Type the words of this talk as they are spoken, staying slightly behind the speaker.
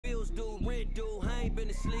I ain't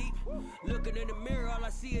been asleep. Looking in the mirror, all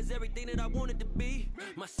I see is everything that I wanted to be.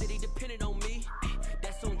 My city depended on me,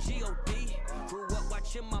 that's on G.O.D. Grew up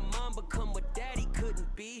watching my mom become what daddy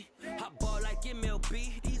couldn't be. I ball like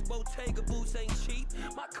MLB, these Bottega boots ain't cheap.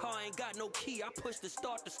 My car ain't got no key, I push the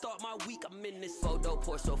start to start my week. I'm in this photo,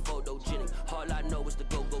 pour so photogenic. All I know is to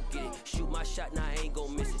go get it. Shoot my shot, now I ain't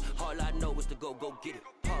gon' miss it. All I know is to go get it.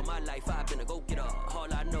 All my life I've been a go-getter.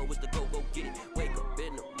 All I know is to go get it. Wake up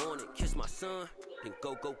in the morning, kiss my son, then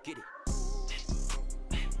go get it.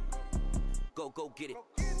 Go get it.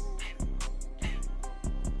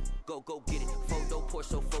 Go get it. Photo, pour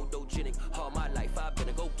so photogenic. All my life I've been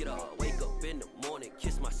a go-getter. Wake up in the morning,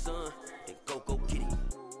 kiss my son, then go get it.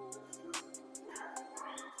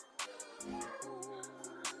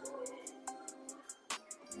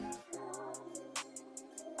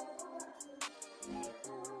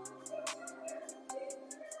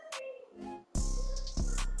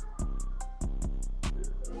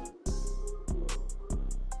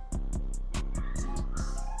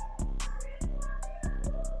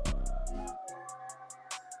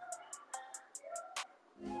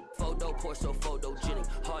 Pour so photogenic.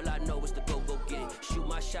 All I know is to go get it. Shoot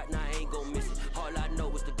my shot, now I ain't gon' miss it. All I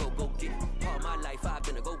know is to go get it. All my life I've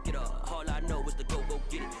been a go-getter. All I know is to go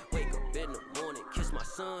get it. Wake up in the morning, kiss my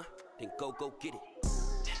son, then go get it.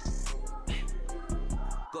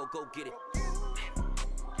 Go get it.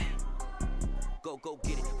 Go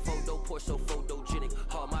get it. Photo, pour so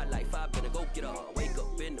photogenic. All my life I've been a go-getter. Wake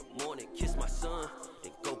up in the morning, kiss my son,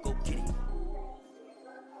 then go get it.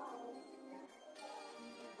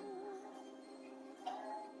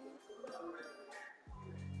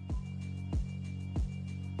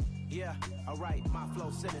 Yeah, alright, my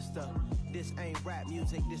flow sinister. This ain't rap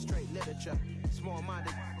music, this straight literature.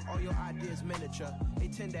 Small-minded, all your ideas miniature. They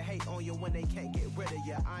tend to hate on you when they can't get rid of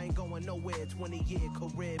you. I ain't going nowhere, 20-year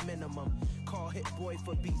career minimum. Call Hit Boy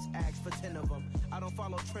for beats, ask for 10 of them. I don't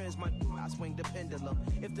follow trends, I swing the pendulum.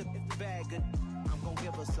 If the bag good, I'm gon'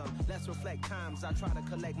 give her some. Let's reflect times, I try to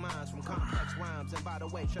collect minds from complex rhymes. And by the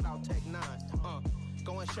way, shout out Tech 9.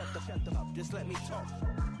 Go and shut the up, just let me talk.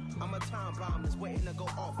 I'm a time bomb that's waiting to go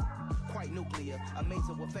off. Quite nuclear,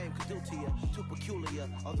 amazing what fame could do to you. Too peculiar,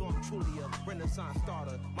 although I'm truly a renaissance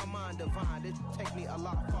starter. My mind divine, it take me a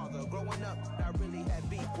lot farther. Growing up, I really had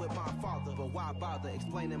beef with my father. But why bother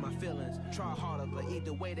explaining my feelings? Try harder, but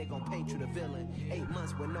either way they gon' paint you the villain. 8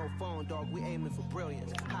 months with no phone, dog, we aiming for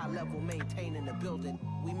brilliance. High level maintaining the building,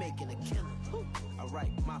 we making a killing.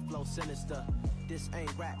 Alright, my flow sinister. This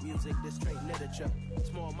ain't rap music, this straight literature.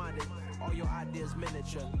 Small-minded, all your ideas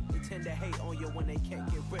miniature. They tend to hate on you when they can't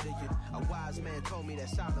get rid of you. A wise man told me that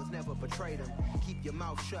silence never betrayed him. Keep your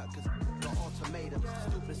mouth shut, cause the ultimatums.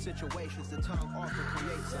 Stupid situations, the tongue often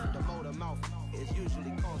creates them. The motor mouth is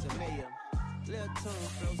usually causing mayhem. Lil' tune,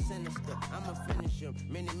 flow sinister, I'ma finish him.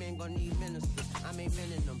 Many men gon' need ministers, I'm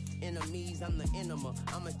inventing them. Enemies, I'm the enema,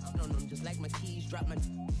 I'ma on them. Just like my keys, drop my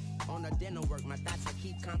on the dinner work. My thoughts I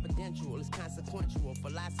keep confidential, it's consequential.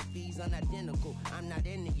 Philosophies unidentical, I'm not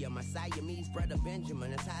into you. My Siamese brother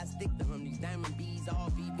Benjamin, that's how I stick to him. These diamond bees,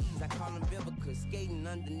 all VVs, I call them Vivica. Skating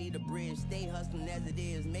underneath the bridge, stay hustling as it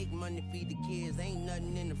is. Make money, feed the kids, ain't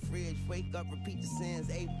nothing in the fridge. Wake up, repeat the sins,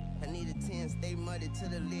 I need a 10, stay muddy to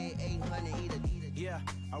the lid, 800, eat a. Yeah,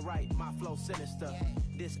 alright, my flow sinister.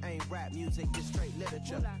 This ain't rap music, this straight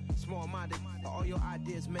literature. Small-minded, all your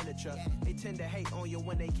ideas miniature. They tend to hate on you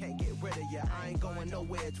when they can't get rid of you. I ain't going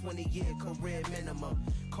nowhere, 20-year career minimum.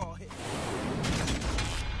 Call Hit.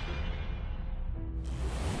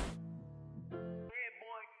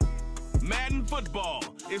 Madden Football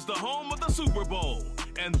is the home of the Super Bowl,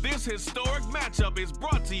 and this historic matchup is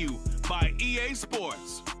brought to you by EA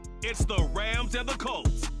Sports. It's the Rams and the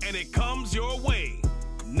Colts, and it comes your way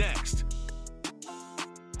next.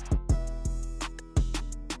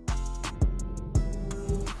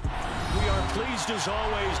 We are pleased, as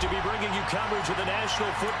always, to be bringing you coverage of the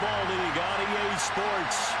National Football League on EA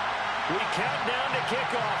Sports. We count down to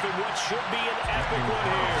kickoff in what should be an epic one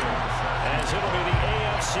here, as it'll be the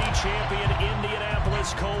AFC champion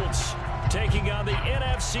Indianapolis Colts taking on the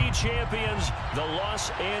NFC champions, the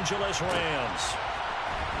Los Angeles Rams.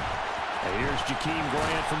 And here's Jakeem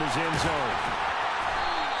Grant from his end zone.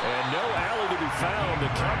 And no alley to be found. The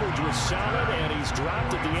coverage was solid, and he's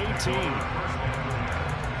dropped at the 18.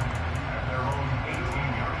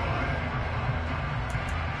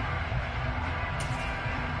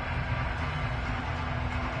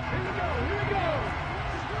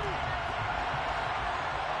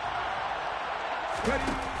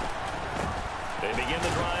 They begin the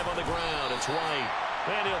drive on the ground. It's White.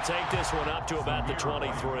 And he'll take this one up to about the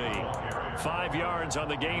 23. 5 yards on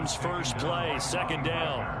the game's first play. Second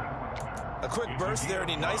down. A quick burst there, and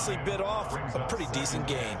he nicely bit off a pretty decent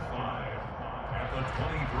gain.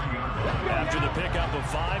 After the pickup of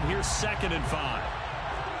 5, here's 2nd and 5.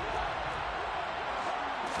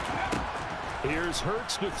 Here's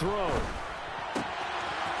Hurts to throw.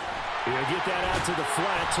 He'll get that out to the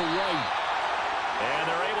flat to White. And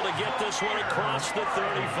they're able to get this one across the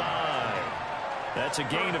 35. That's a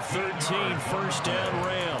gain of 13, first down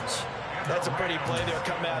Rams. That's a pretty play there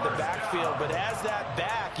coming out of the backfield. But as that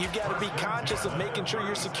back, you've got to be conscious of making sure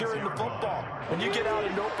you're securing the football. When you get out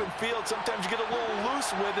in open field, sometimes you get a little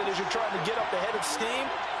loose with it as you're trying to get up ahead of steam.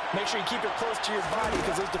 Make sure you keep it close to your body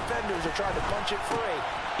because those defenders are trying to punch it free.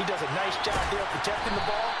 He does a nice job there protecting the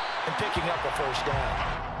ball and picking up a first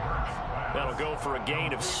down. That'll go for a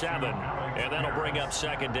gain of 7, and that'll bring up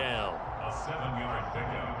 2nd down. A 7-yard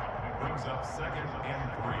pickup brings up 2nd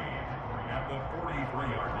and 3 at the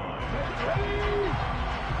 43-yard line.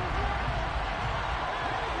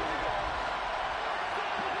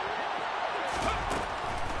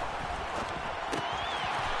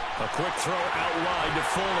 A quick throw out wide to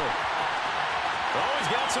Fuller. Oh, he's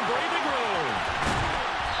got some breathing room.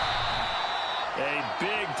 A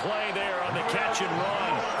big play there on the catch and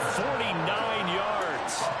run. 49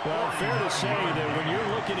 yards. Well, fair to say that when you're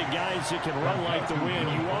looking at guys that can run like the wind,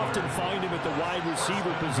 you often find him at the wide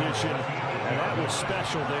receiver position, and that was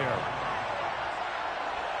special there.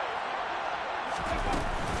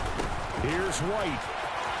 Here's White.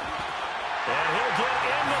 And he'll get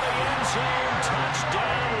into the end zone.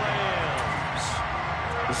 Touchdown, Rams.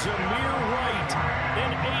 Zamir White,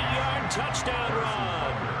 an 8-yard touchdown run.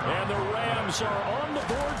 And the Rams are on the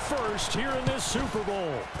board first here in this Super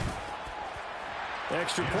Bowl.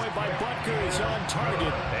 Extra point by Butker is on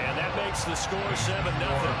target. And that makes the score 7-0.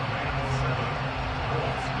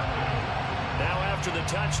 Now after the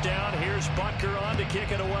touchdown, here's Butker on to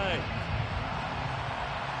kick it away.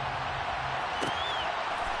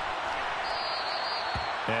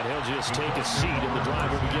 And he'll just take a seat, and the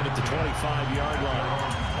drive will begin at the 25-yard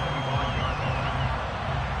line.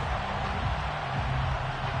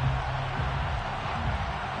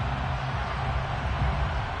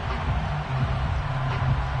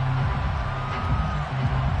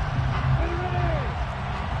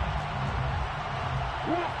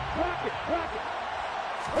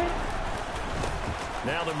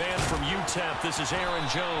 Now the man from UTEP, this is Aaron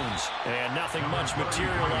Jones. And nothing much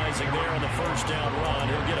materializing there on the first down run.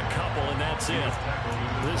 He'll get a couple, and that's it.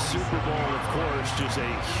 This Super Bowl, of course, just a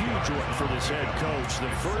huge one for this head coach. The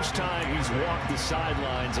first time he's walked the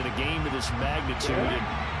sidelines in a game of this magnitude.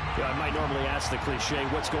 And I might normally ask the cliche,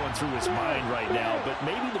 what's going through his mind right now? But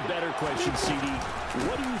maybe the better question, CD,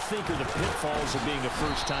 what do you think are the pitfalls of being a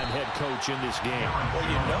first-time head coach in this game? Well,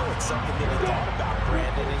 you know it's something that he thought about,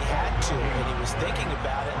 Brandon, and he had to. And he was thinking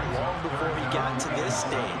about it long before he got to this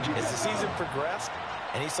stage. As the season progressed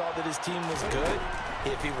and he saw that his team was good,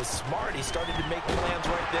 if he was smart, he started to make plans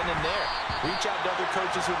right then and there. Reach out to other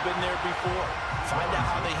coaches who've been there before. Find out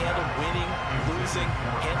how they handle winning, losing,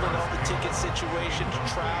 handling all the ticket situations,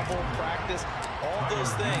 travel, practice, all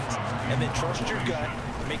those things. And then trust your gut,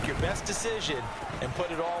 make your best decision, and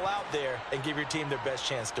put it all out there and give your team their best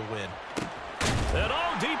chance to win. And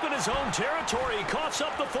all deep in his own territory, he coughs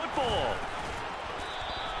up the football.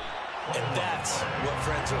 And that's what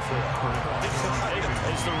friends are for.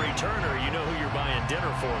 As the returner, you know who you're buying dinner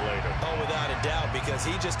for later. Oh, without a doubt, because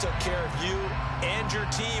he just took care of you and your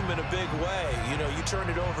team in a big way. You know, you turn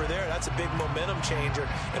it over there, that's a big momentum changer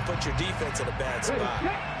and put your defense in a bad spot.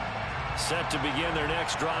 Set to begin their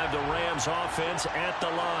next drive, the Rams offense at the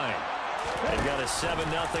line. They've got a 7-0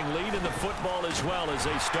 lead in the football as well as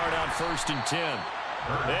they start out 1st and 10.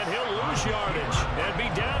 And he'll lose yardage and be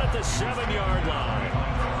down at the 7-yard line.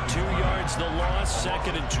 2 yards the loss,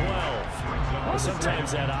 2nd and 12. Well,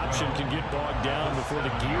 sometimes that option can get bogged down before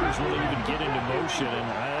the gears really even get into motion, and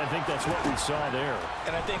I think that's what we saw there.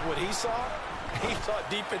 And I think what he saw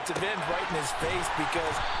defensive end right in his face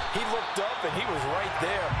because he looked up and he was right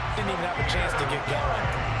there. Didn't even have a chance to get going.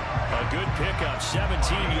 A good pickup, 17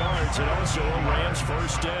 yards, and also a Rams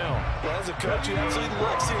first down. Well, as a coach, you absolutely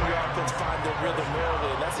love seeing your offense find their rhythm early,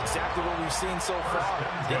 and that's exactly what we've seen so far.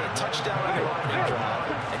 They had a touchdown on their opening drive,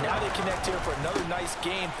 and now they connect here for another nice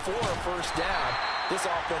gain for a first down. This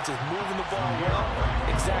offense is moving the ball well,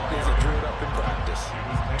 exactly as it drew it up in practice.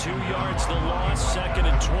 2 yards the loss, 2nd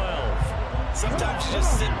and 12. Sometimes you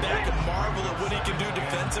just sit back and marvel at what he can do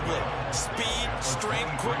defensively. Speed,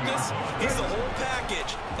 strength, quickness, he's the whole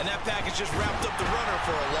package. And that package just wrapped up the runner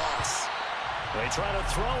for a loss. They try to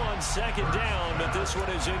throw on 2nd down, but this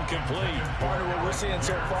one is incomplete. Partner, what we're seeing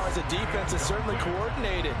so far is the defense is certainly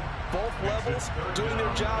coordinated. Both levels doing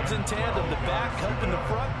their jobs in tandem. The back helping the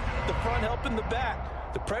front, the front helping the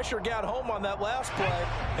back. The pressure got home on that last play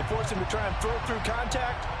and forced him to try and throw through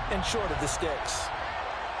contact and short of the sticks.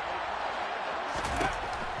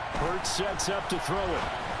 Hurts sets up to throw it.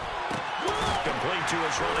 Complete to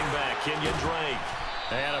his running back, Kenyon Drake.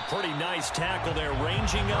 And a pretty nice tackle there,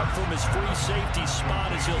 ranging up from his free safety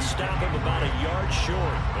spot as he'll stop him about a yard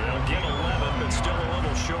short. They'll get 11, but still a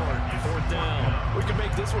little short. 4th down. We can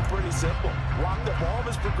make this one pretty simple. Walked up all of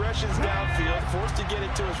his progressions downfield, forced to get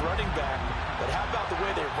it to his running back. But how about the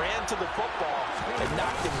way they ran to the football and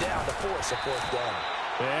knocked him down to force a 4th down?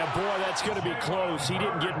 Yeah, boy, that's going to be close. He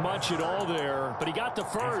didn't get much at all there, but he got the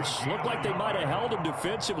first. Looked like they might have held him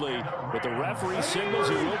defensively, but the referee signals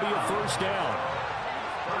it will be a 1st down.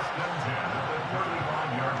 First and 10 at the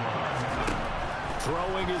 35-yard line.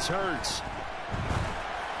 Throwing is Hurts.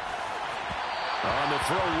 On the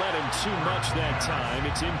throw, led him too much that time.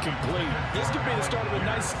 It's incomplete. This could be the start of a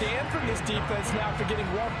nice stand from this defense now for getting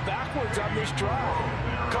roughed backwards on this drive.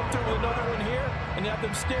 Come through with another one here and have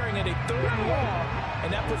them staring at a 3rd and long,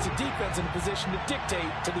 and that puts the defense in a position to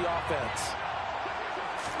dictate to the offense.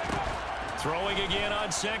 Throwing again on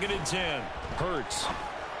 2nd and 10. Hurts.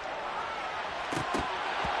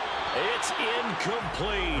 It's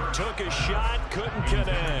incomplete. Took a shot, couldn't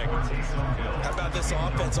connect. How about this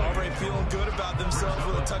offense already feeling good about themselves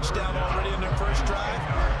with a touchdown already in their first drive?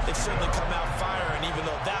 They've certainly come out firing, even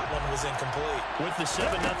though that one was incomplete. With the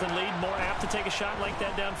 7-0 lead, more apt to take a shot like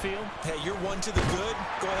that downfield? Hey, you're one to the good.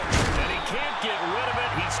 Go ahead. And he can't get rid of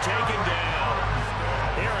it. He's taken down.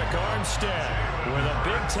 Eric Armstead with a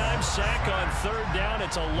big-time sack on 3rd down.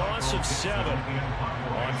 It's a loss of 7.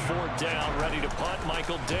 On 4th down, ready to punt,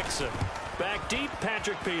 Michael Dixon. Back deep,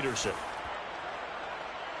 Patrick Peterson.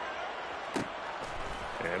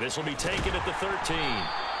 And this will be taken at the 13.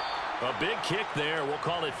 A big kick there. We'll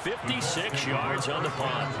call it 56 yards on the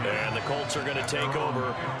punt. And the Colts are going to take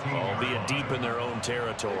over, albeit deep in their own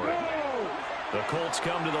territory. The Colts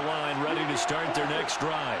come to the line, ready to start their next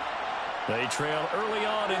drive. They trail early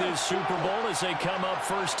on in this Super Bowl as they come up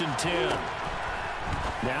 1st and 10.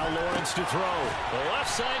 Now Lawrence to throw. The left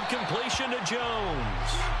side completion to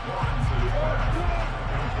Jones.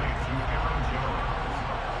 Complete to Aaron Jones.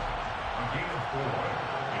 A gain of 4.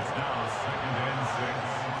 It's now 2nd and 6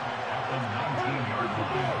 at the 19-yard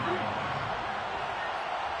line.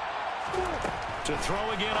 To throw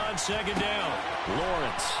again on 2nd down.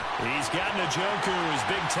 Lawrence. He's got Njoku, his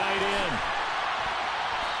big tight end.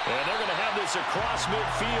 And they're going to have this across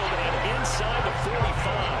midfield and inside the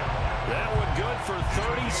 45. That one good for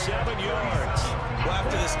 37 yards. Well,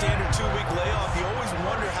 after the standard 2-week layoff, you always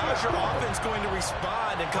wonder how's your offense going to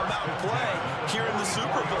respond and come out and play here in the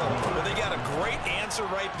Super Bowl. Well, they got a great answer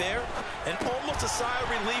right there and almost a sigh of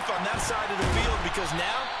relief on that side of the field because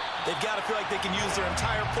now they've got to feel like they can use their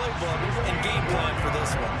entire playbook and game plan for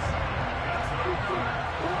this one.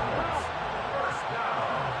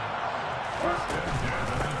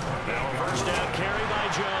 Now a 1st down carry by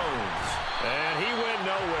Jones. And he went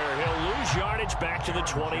nowhere. He'll lose yardage back to the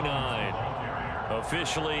 29.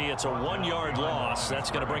 Officially, it's a 1-yard loss. That's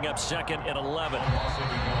going to bring up 2nd and 11.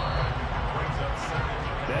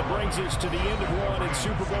 That brings us to the end of one in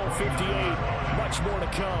Super Bowl 58. Much more to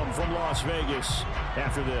come from Las Vegas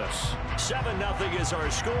after this. 7-0 is our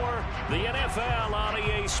score. The NFL on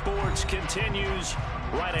EA Sports continues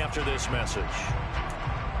right after this message.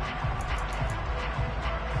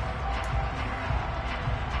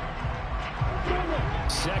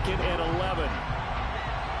 2nd and 11.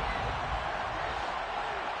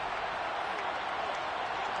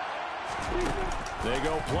 They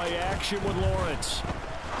go play action with Lawrence.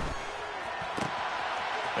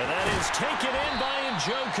 And that is taken in by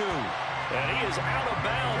Njoku. And he is out of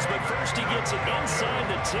bounds, but first he gets it inside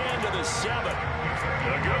the 10 to the 7.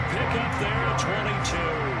 A good pickup there at 22.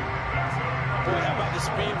 Boy, how about the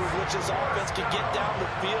speed with which this offense can get down the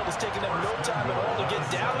field? It's taking them no time at all to get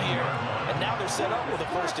down here. And now they're set up with a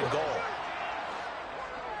 1st and goal.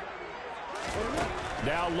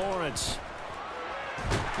 Now Lawrence.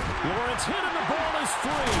 Lawrence hit and the ball is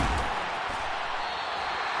free.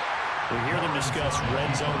 We hear them discuss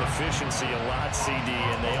red zone efficiency a lot, CD,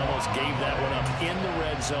 and they almost gave that one up in the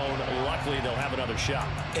red zone. Luckily, they'll have another shot.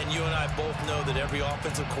 And you and I both know that every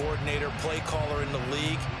offensive coordinator, play caller in the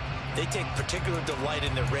league, they take particular delight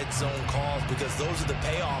in their red zone calls because those are the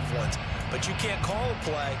payoff ones. But you can't call a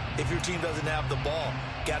play if your team doesn't have the ball.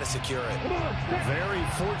 Got to secure it. Very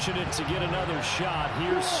fortunate to get another shot.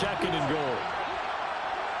 Here's 2nd and goal.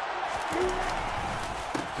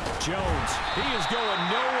 Jones, he is going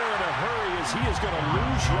nowhere in a hurry as he is going to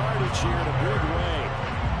lose yardage here in a big way.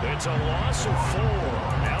 It's a loss of 4.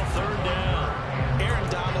 Now 3rd down. Aaron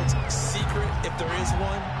Donald's secret secret, if there is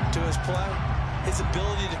one, to his play? His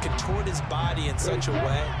ability to contort his body in such a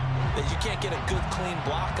way that you can't get a good, clean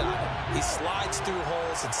block on him. He slides through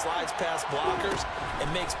holes and slides past blockers and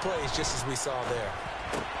makes plays just as we saw there.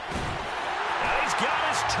 And he's got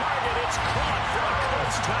his target. It's caught for a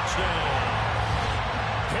Colts touchdown.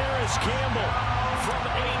 Paris Campbell from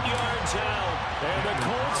 8 yards out. And the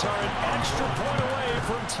Colts are an extra point away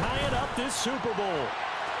from tying up this Super Bowl.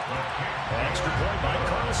 Extra point by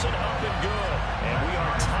Carlson, up and good. And we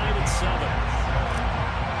are tied at 7.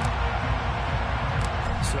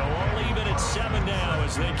 So all even at 7 now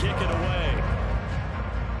as they kick it away.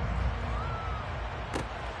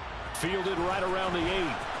 Fielded right around the 8.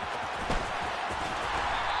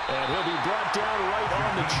 And he'll be brought down right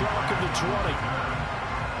on the chalk of the 20.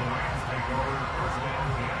 The Rams take over first and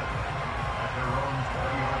 10 at their own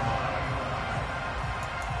 20-yard line.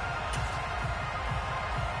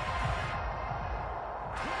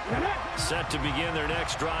 Set to begin their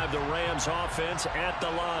next drive, the Rams offense at the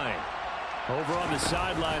line. Over on the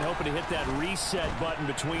sideline, hoping to hit that reset button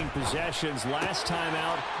between possessions. Last time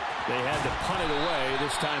out, they had to punt it away.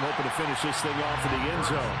 This time, hoping to finish this thing off in the end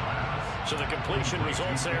zone. So the completion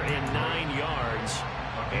results there in 9 yards.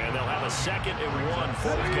 And they'll have a 2nd and 1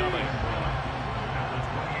 forthcoming.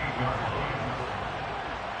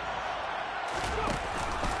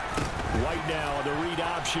 White now on the read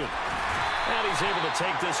option. And he's able to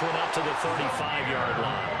take this one up to the 35-yard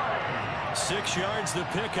line. 6 yards the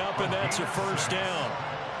pickup, and that's a first down.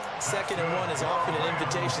 2nd and 1 is often an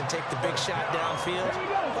invitation to take the big shot downfield.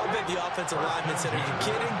 I bet the offensive lineman said, are you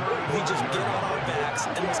kidding? We just get on our backs,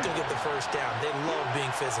 and let's go get the first down. They love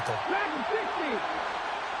being physical.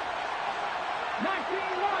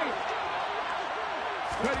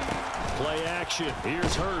 Play action.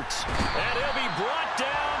 Here's Hurts. And he'll be brought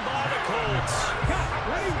down by the Colts.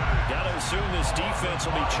 Got to assume this defense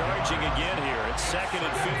will be charging again here. It's 2nd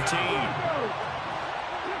and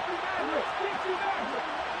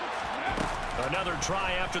 15. Another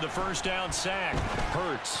try after the first down sack.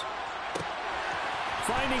 Hurts.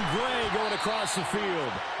 Finding Gray going across the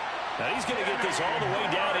field. Now he's going to get this all the way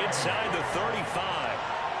down inside the 35.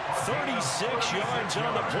 36 yards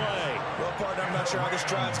on the play. Well, partner, I'm not sure how this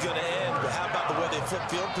drive's going to end, but how about the way they flip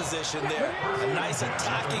field position there? A nice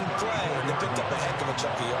attacking play, and they picked up a heck of a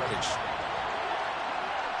chunk of yardage.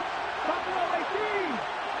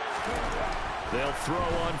 They'll throw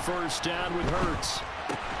on first down with Hurts.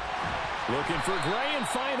 Looking for Gray and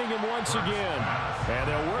finding him once again. And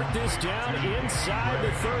they'll work this down inside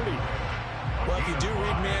the 30. Well, if you do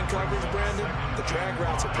read man coverage, Brandon, the drag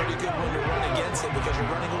routes are pretty good when you run against it because you're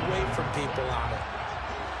running away from people on it.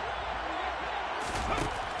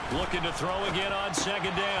 Looking to throw again on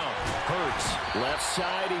 2nd down. Hurts. Left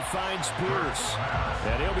side, he finds Pierce.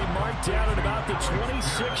 And he'll be marked down at about the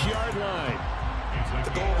 26-yard line.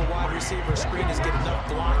 The goal of a wide receiver screen is get enough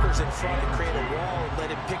blockers in front and create a wall and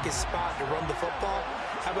let him pick his spot to run the football.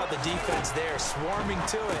 How about the defense there, swarming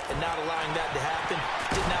to it and not allowing that to happen?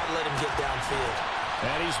 Did not let him get downfield.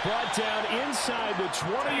 And he's brought down inside the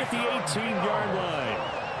 20 at the 18-yard line.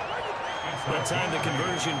 That time the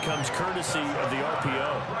conversion comes courtesy of the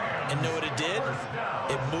RPO. And know what it did?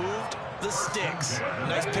 It moved the sticks.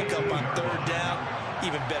 Nice pickup on 3rd down.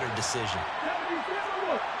 Even better decision.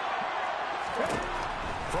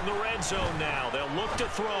 From the red zone now, they'll look to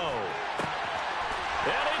throw.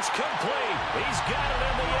 And it's complete. He's got it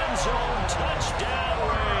in the end zone. Touchdown,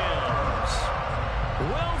 Rams.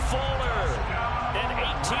 Will Fuller, an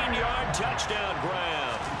 18-yard touchdown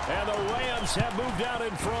grab. And the Rams have moved out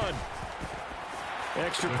in front.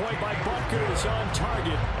 Extra point by Butker is on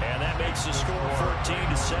target. And that makes the score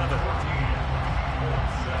 14-7.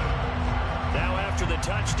 Now after the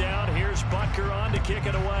touchdown, here's Butker on to kick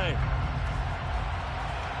it away.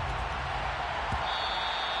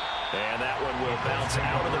 And that one will bounce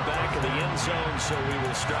out of the back of the end zone, so we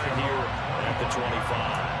will start here at the 25.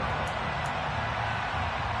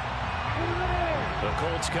 The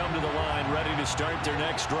Colts come to the line ready to start their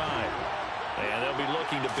next drive. And they'll be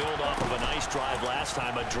looking to build off of a nice drive last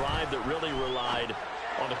time, a drive that really relied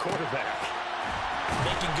on the quarterback.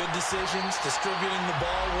 Making good decisions, distributing the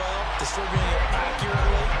ball well, distributing it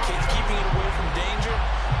accurately, keeping it away from danger.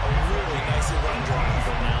 A really nicely run drive.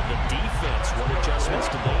 But now the defense, what adjustments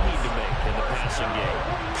do they need to make in the passing game?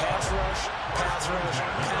 Pass rush, pass rush,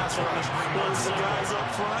 pass rush. Once the guys up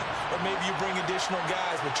front, or maybe you bring additional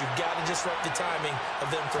guys, but you've got to disrupt the timing of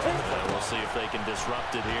them throwing the football. We'll see if they can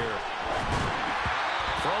disrupt it here.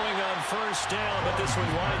 Throwing on first down, but this one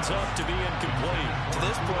winds up to be incomplete. To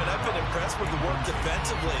this point, I've been impressed with the work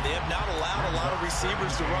defensively. They have not allowed a lot of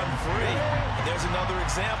receivers to run free. And there's another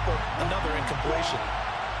example, another incompletion.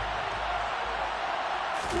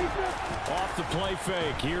 Off the play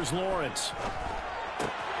fake. Here's Lawrence.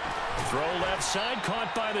 Throw left side,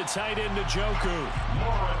 caught by the tight end Njoku.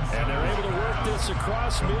 And they're able to work this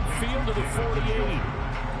across midfield to the 48.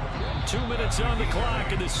 2 minutes on the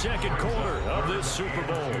clock in the second quarter of this Super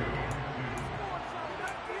Bowl.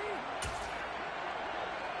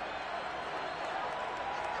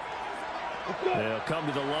 They'll come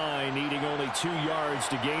to the line, needing only 2 yards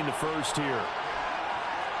to gain the first here.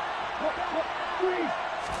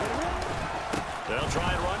 They'll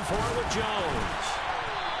try and run for it with Jones.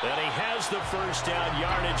 And he has the first down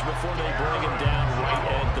yardage before they bring him down right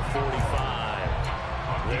at the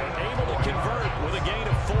 45. They're able to convert with a gain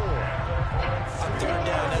of 4. On third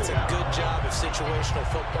down, that's a good job of situational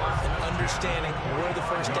football and understanding where the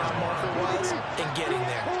first down marker was and getting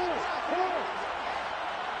there.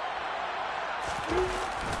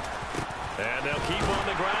 And they'll keep on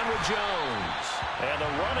the ground with Jones. And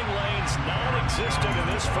the running lane's non-existent in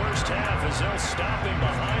this first half as they'll stop him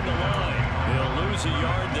behind the line. They'll lose a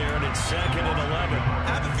yard there, and it's 2nd and 11.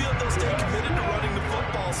 I have a feeling they'll stay committed to running the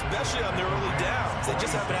football, especially on their early downs. They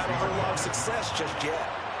just haven't had a whole lot of success just yet.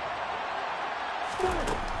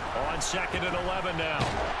 On 2nd and 11 now,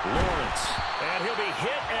 Lawrence. And he'll be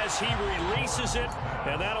hit as he releases it,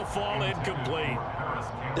 and that'll fall incomplete.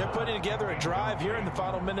 They're putting together a drive here in the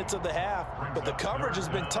final minutes of the half, but the coverage has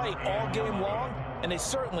been tight all game long, and they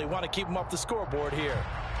certainly want to keep them off the scoreboard here.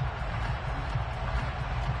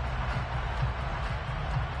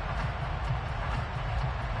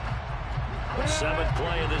 The 7th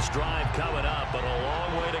play of this drive coming up, but a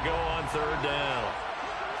long way to go on third down.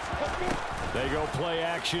 They go play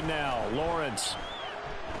action now. Lawrence.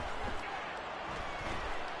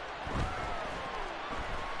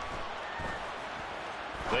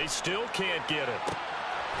 They still can't get it.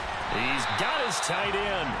 He's got his tight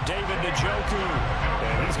end, David Njoku.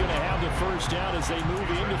 And he's going to have the first down as they move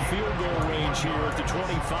into field goal range here at the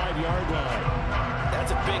 25-yard line.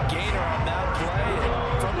 That's a big gainer on that play.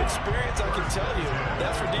 And from experience, I can tell you,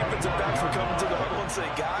 that's where defensive backs will come into the huddle and say,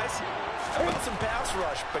 guys, how about some pass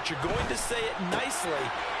rush? But you're going to say it nicely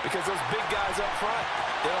because those big guys up front,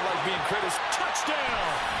 they don't like being criticized.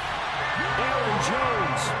 Touchdown! Aaron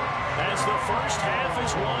Jones as the first half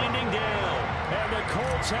is winding down. And the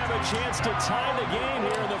Colts have a chance to tie the game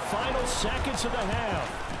here in the final seconds of the half.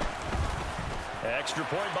 Extra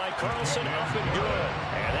point by Carlson, up and good.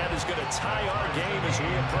 And that is going to tie our game as we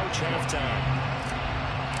approach halftime.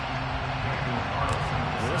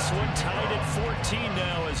 This one tied at 14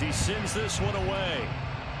 now as he sends this one away.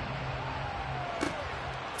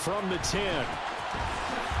 From the 10.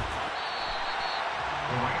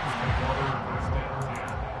 The Rams take over first and 10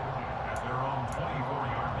 at their own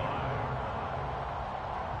 24-yard line.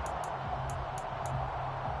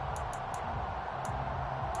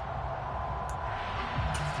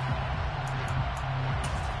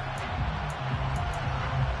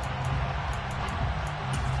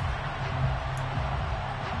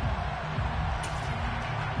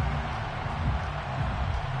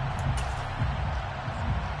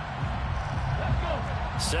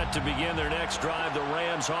 Set to begin their next drive, the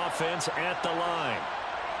Rams offense at the line.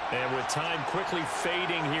 And with time quickly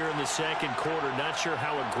fading here in the second quarter, not sure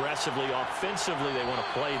how aggressively, offensively they want to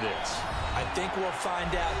play this. I think we'll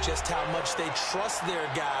find out just how much they trust their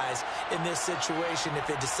guys in this situation if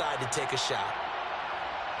they decide to take a shot.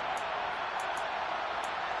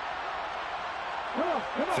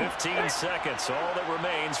 15 seconds, all that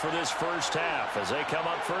remains for this first half as they come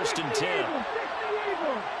up 1st and 10.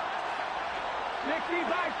 60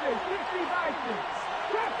 by 6, 60 by 6.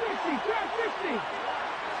 Trap 60, trap 60.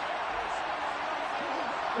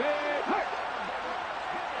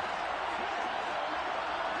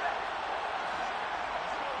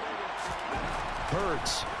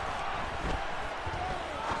 Hurts.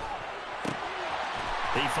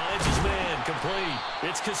 He finds his man, complete.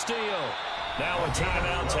 It's Castillo. Now a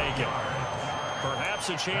timeout taken. Perhaps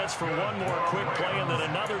a chance for one more quick play and then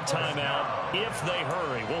another timeout if they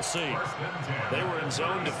hurry. We'll see. They were in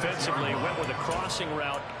zone defensively, went with a crossing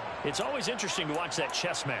route. It's always interesting to watch that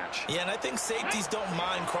chess match. Yeah, and I think safeties don't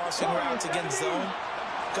mind crossing routes against zone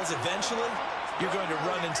because eventually you're going to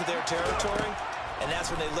run into their territory, and that's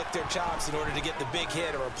when they lick their chops in order to get the big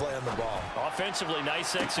hit or a play on the ball. Offensively,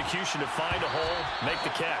 nice execution to find a hole, make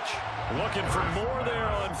the catch. Looking for more there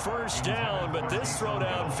on first down, but this throw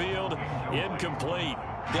downfield, incomplete.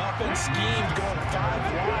 The offense schemed going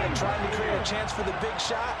 5 wide, trying to create a chance for the big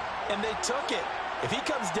shot, and they took it. If he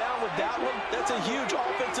comes down with that one, that's a huge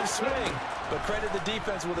offensive swing. But credit the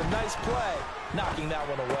defense with a nice play, knocking that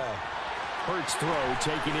one away. Hurts throw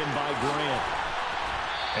taken in by Grant.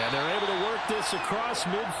 And they're able to work this across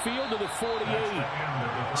midfield to the 48.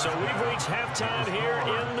 So we've reached halftime here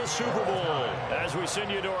in the Super Bowl. As we send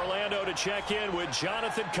you to Orlando to check in with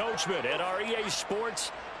Jonathan Coachman at our EA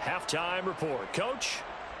Sports Halftime Report. Coach?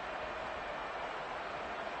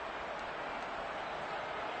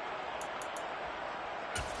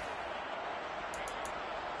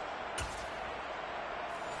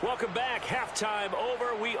 Welcome back. Halftime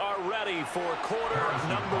over. We are ready for quarter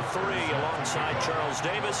number 3. Alongside Charles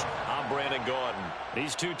Davis, I'm Brandon Gordon.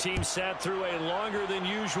 These two teams sat through a longer than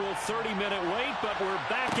usual 30-minute wait, but we're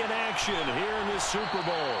back in action here in this Super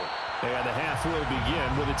Bowl. And the half will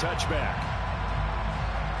begin with a touchback.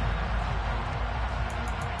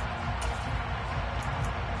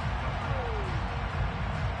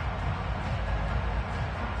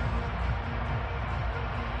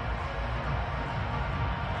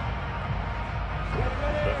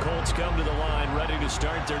 Come to the line ready to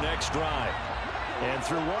start their next drive. And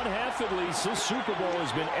through one half at least, this Super Bowl has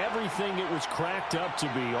been everything it was cracked up to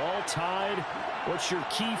be. All tied. What's your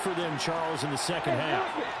key for them, Charles, in the second half?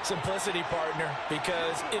 Simplicity, partner,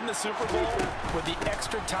 because in the Super Bowl, with the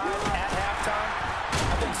extra time at halftime,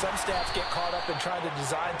 I think some staffs get caught up in trying to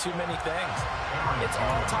design too many things. It's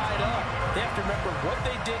all tied up. They have to remember what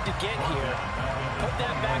they did to get here, put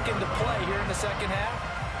that back into play here in the second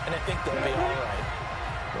half, and I think they'll be all right.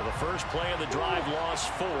 Well, the first play of the drive lost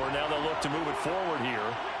 4. Now they'll look to move it forward here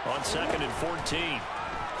on 2nd and 14.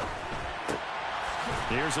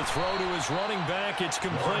 Here's a throw to his running back. It's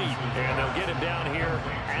complete. And they'll get him down here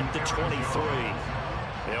at the 23.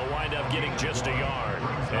 They'll wind up getting just a yard.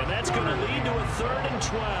 And that's going to lead to a 3rd and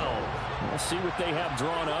 12. We'll see what they have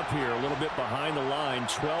drawn up here. A little bit behind the line.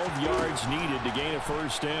 12 yards needed to gain a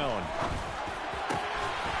first down.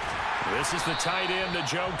 This is the tight end,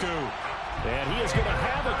 Njoku. And he is going to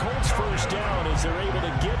have a Colts first down as they're able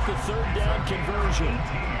to get the 3rd down conversion.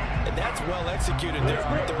 And that's well executed there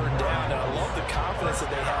on 3rd down. And I love the confidence that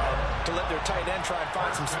they had to let their tight end try and find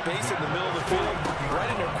some space in the middle of the field, right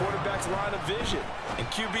in their quarterback's line of vision. And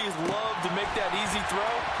QBs love to make that easy throw,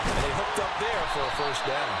 and they hooked up there for a first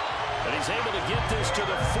down. And he's able to get this to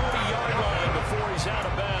the 40-yard line before he's out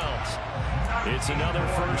of bounds. It's another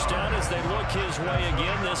first down as they look his way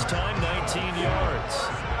again, this time 19 yards.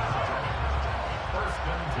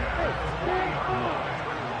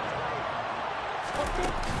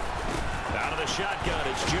 Out of the shotgun,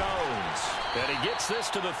 it's Jones. And he gets this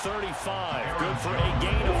to the 35. Good for a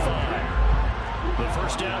gain of 5. The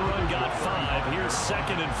first down run got 5. Here's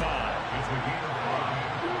 2nd and 5. It's a gain of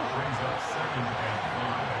 5. Brings up 2nd and 5.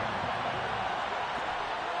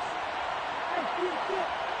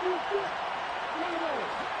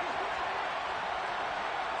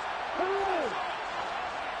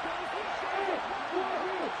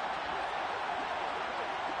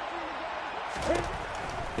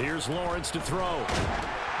 Here's Lawrence to throw.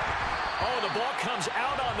 Oh, the ball comes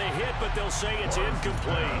out on the hit, but they'll say it's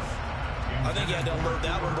incomplete. I think he had to unload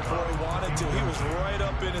that one before he wanted to. He was right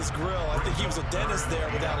up in his grill. I think he was a dentist there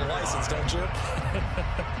without a license, don't you?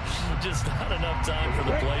 Just not enough time for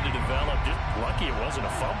the play to develop. Just lucky it wasn't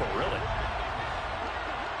a fumble, really.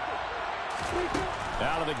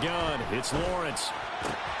 Out of the gun, it's Lawrence.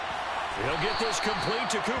 He'll get this complete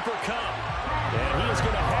to Cooper Kupp. And he is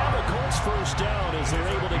going to have a Colts first down as they're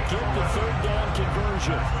able to get the 3rd down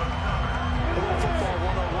conversion. A little football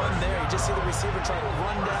 101 there. You just see the receiver trying to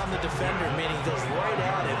run down the defender, meaning he goes right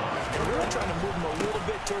at him and really trying to move him a little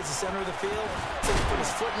bit towards the center of the field so he can put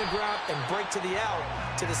his foot in the ground and break to the out,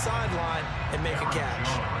 to the sideline, and make a catch.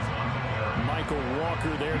 Michael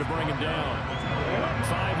Walker there to bring him down.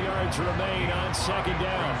 5 yards remain on 2nd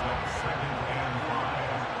down.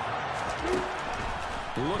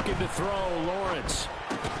 Looking to throw, Lawrence.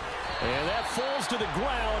 And that falls to the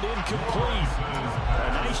ground, incomplete.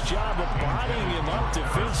 A nice job of bodying him up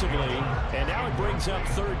defensively. And now it brings up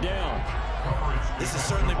 3rd down. This has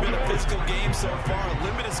certainly been a physical game so far.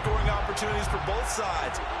 Limited scoring opportunities for both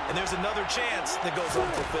sides. And there's another chance that goes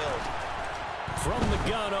unfulfilled. From the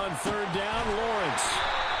gun on 3rd down, Lawrence.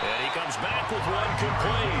 And he comes back with one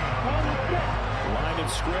complete. Line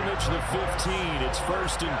of scrimmage, the 15. It's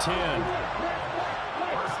 1st and 10.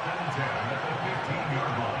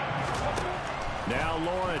 Now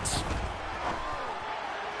Lawrence.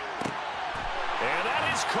 And that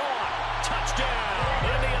is caught. Touchdown,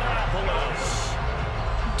 Indianapolis.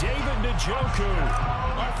 David Njoku,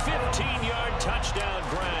 a 15-yard touchdown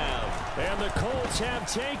grab. And the Colts have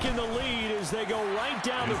taken the lead as they go right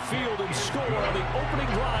down the field and score on the opening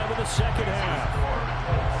drive of the second half.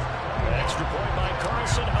 Extra point by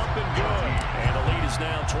Carson, up and good. And the lead is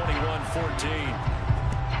now 21-14.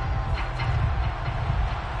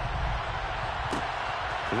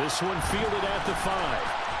 This one fielded at the 5.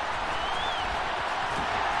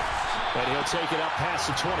 And he'll take it up past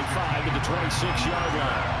the 25 to the 26-yard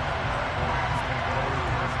line.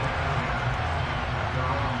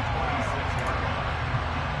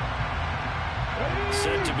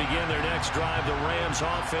 Set to begin their next drive, the Rams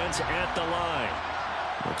offense at the line.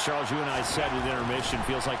 Well, Charles, you and I said with intermission,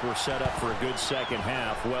 feels like we're set up for a good second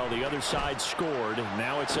half. Well, the other side scored.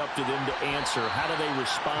 Now it's up to them to answer. How do they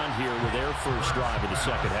respond here with their first drive of the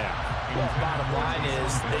second half? Well, bottom line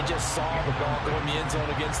is they just saw the ball go in the end zone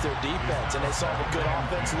against their defense, and they saw what good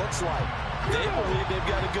offense looks like. They believe they've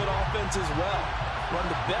got a good offense as well. Run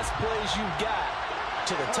the best plays you've got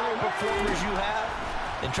to the top performers you have,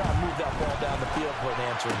 and try to move that ball down the field for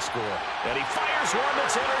an answering score. And he fires one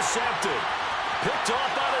that's intercepted. Picked off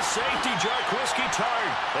by the safety, Jarquiski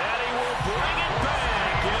Tart. And he will bring it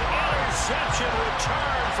back. An interception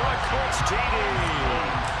return for a Colts TD.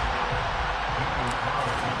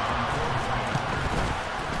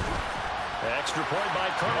 Extra point by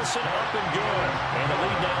Carlson, up and good. And the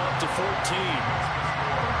lead now up to 14.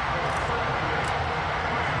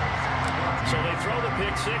 So they throw the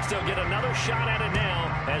pick six. They'll get another shot at it now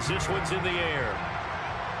as this one's in the air.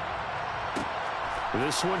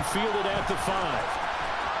 This one fielded at the 5.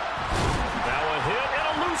 Now a hit and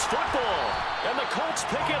a loose football. And the Colts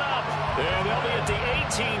pick it up. And they'll be at the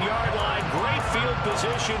 18-yard line. Great field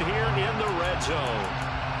position here in the red zone.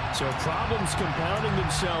 So problems compounding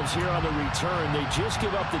themselves here on the return. They just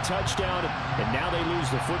give up the touchdown, and now they lose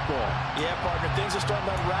the football. Yeah, partner, things are starting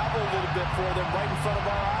to unravel a little bit for them right in front of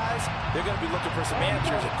our eyes. They're going to be looking for some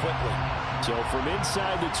answers and quickly. So from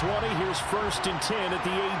inside the 20, here's 1st and 10 at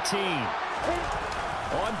the 18.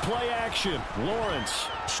 On play action,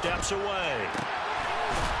 Lawrence steps away.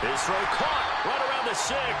 His throw caught right around the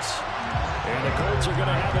 6. And the Colts are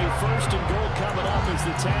going to have a 1st and goal coming up as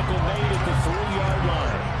the tackle made at the 3-yard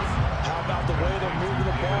line. How about the way they're moving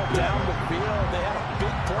the ball down the field? They had a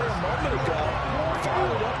big play a moment ago.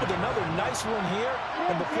 Followed up with another nice one here.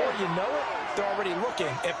 And before you know it, they're already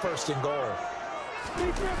looking at 1st and goal.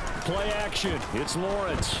 Play action, it's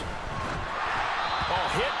Lawrence. Oh,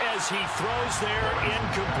 hit as he throws there,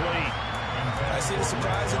 incomplete. I see the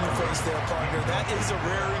surprise in your face there, partner. That is a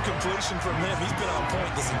rare incompletion from him. He's been on point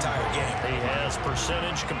this entire game. He has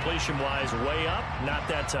percentage completion-wise way up, not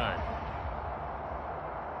that time.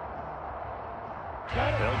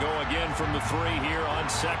 They'll go again from the 3 here on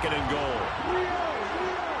 2nd and goal.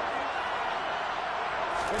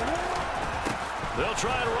 They'll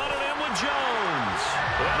try and run it in with Jones.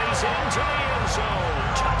 And he's into the end zone.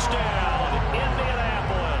 Touchdown, Indianapolis.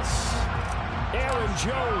 Aaron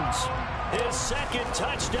Jones, his 2nd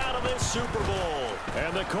touchdown of this Super Bowl.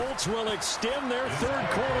 And the Colts will extend their 3rd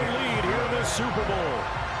quarter lead here in this Super Bowl.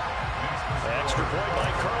 Extra point by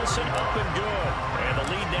Carlson, up and good. And the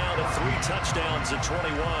lead now to 3 touchdowns at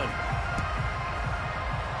 21.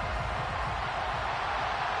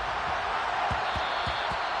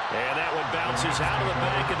 And that one bounces out of the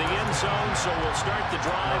back of the end zone, so we'll start the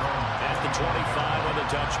drive at the 25 on the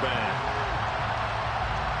touchback.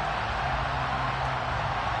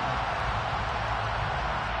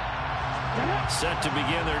 Set to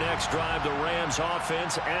begin their next drive, the Rams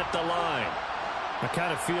offense at the line. I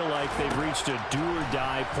kind of feel like they've reached a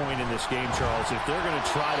do-or-die point in this game, Charles. If they're going to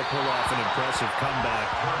try to pull off an impressive comeback,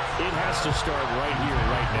 it has to start right here,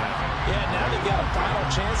 right now. Yeah, now they've got a final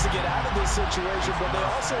chance to get out of this situation, but they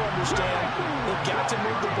also understand they've got to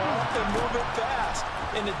move the ball and move it fast.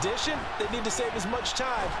 In addition, they need to save as much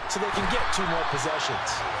time so they can get 2 more possessions.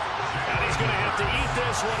 And he's going to have to eat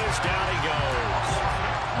this one as down he goes.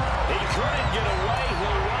 He couldn't get away.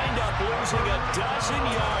 He'll wind up losing a dozen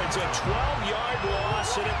yards, a 12-yard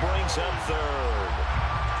loss, and it brings up 3rd.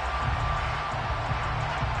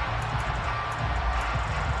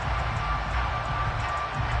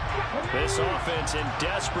 This offense in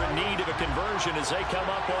desperate need of a conversion as they come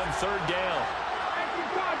up on 3rd down.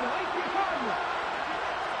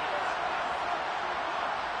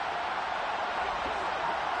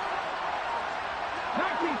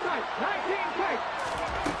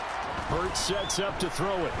 Hurt sets up to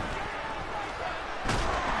throw it.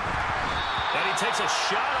 And he takes a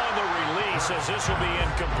shot on the release as this will be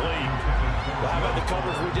incomplete. Well, how about the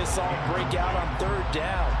coverage we just saw break out on 3rd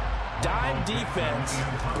down? Dime defense,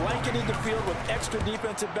 blanketing the field with extra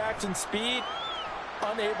defensive backs and speed,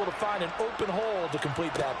 unable to find an open hole to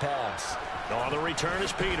complete that pass. On the return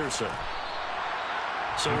is Peterson.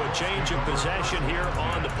 So a change of possession here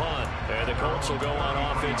on the punt. And the Colts will go on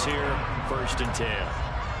offense here, 1st and 10.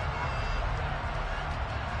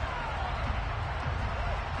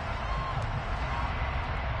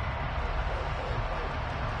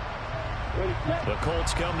 The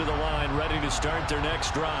Colts come to the line, ready to start their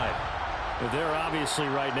next drive. They're obviously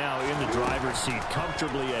right now in the driver's seat,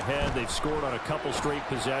 comfortably ahead. They've scored on a couple straight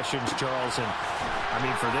possessions, Charles. And, I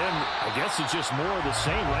mean, for them, I guess it's just more of the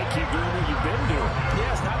same, right? Keep doing what you've been doing.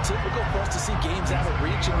 Yeah, it's not typical for us to see games out of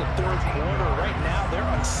reach in the third quarter. Right now,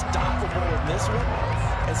 they're unstoppable in this one.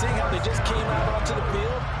 And seeing how they just came out onto the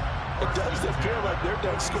field, it does appear like they're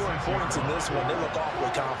done scoring points in this one. They look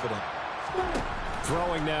awfully confident.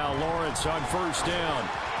 Throwing now, Lawrence on first down.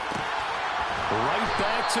 Right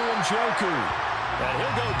back to Njoku. And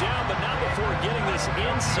he'll go down, but not before getting this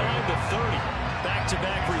inside the 30.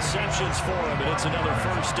 Back-to-back receptions for him, and it's another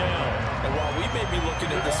first down. And while we may be looking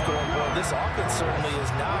at the scoreboard, this offense certainly is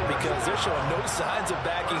not, because they're showing no signs of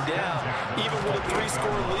backing down, even with a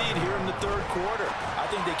 3-score lead here in the third quarter. I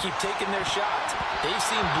think they keep taking their shots. They've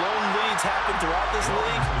seen blown leads happen throughout this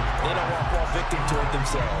league. They don't want to fall victim to it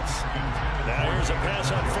themselves. Now here's a pass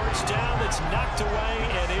on first down that's knocked away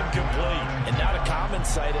and incomplete. And not a common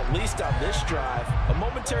sight, at least on this drive. A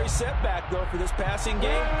momentary setback, though, for this passing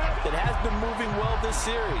game that has been moving well this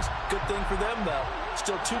series. Good thing for them, though.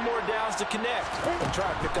 Still 2 more downs to connect and try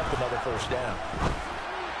to pick up another first down.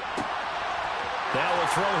 Now a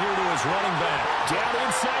throw here to his running back. Down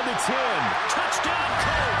inside the 10. Touchdown,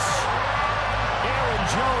 Colts! Aaron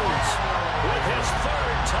Jones with his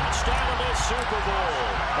 3rd touchdown of this Super Bowl.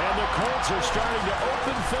 And the Colts are starting to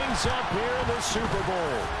open things up here in the Super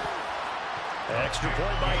Bowl. Extra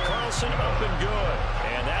point by Carlson, up and good.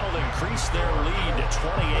 And that'll increase their lead to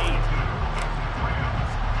 28.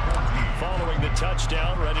 Following the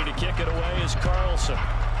touchdown, ready to kick it away is Carlson.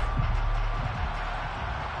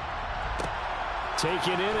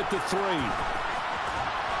 Taken in at the 3.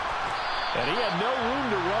 And he had no room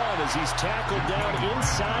to run as he's tackled down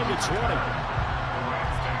inside the 20.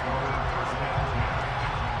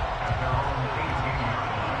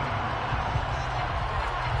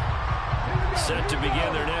 Set to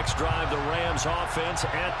begin their next drive, the Rams offense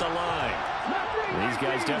at the line. These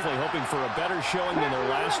guys definitely hoping for a better showing than their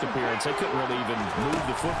last appearance. They couldn't really even move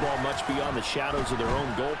the football much beyond the shadows of their own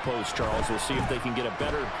goalpost, Charles. We'll see if they can get a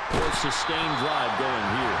better, more sustained drive going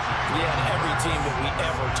here. Yeah, and every team that we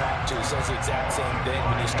ever talk to says the exact same thing.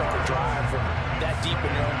 When you start a drive from that deep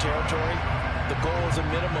in your own territory, the goal is a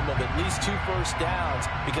minimum of at least 2 first downs,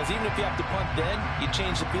 because even if you have to punt then, you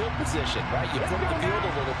change the field position, right? You flip the field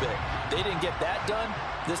a little bit. They didn't get that done.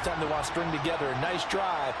 This time they want to string together a nice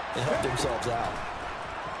drive and help themselves out.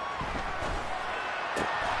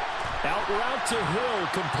 Out route to Hill,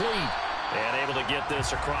 complete. And able to get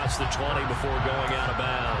this across the 20 before going out of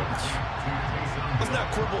bounds. Let's not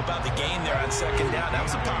quibble about the gain there on second down. That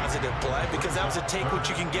was a positive play, because that was a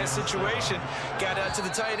take-what-you-can-get situation. Got out to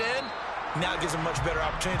the tight end. Now it gives them much better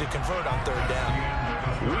opportunity to convert on third down.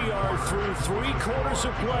 We are through 3 quarters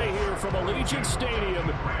of play here from Allegiant Stadium.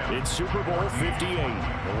 It's Super Bowl 58.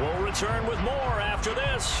 We'll return with more after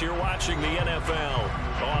this. You're watching the NFL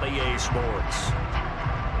on EA Sports.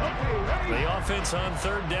 The offense on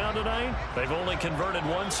third down tonight, they've only converted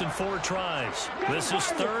once in 4 tries. This is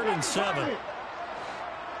 3rd and 7.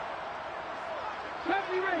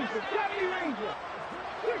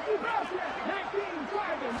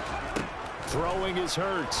 Throwing is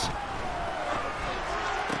Hurts.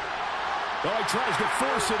 Oh, he tries to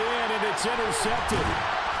force it in, and it's intercepted.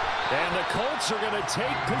 And the Colts are going to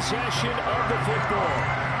take possession of the football.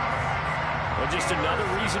 Well, just another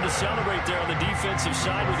reason to celebrate there on the defensive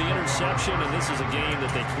side with the interception, and this is a game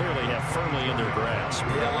that they clearly have firmly in their grasp.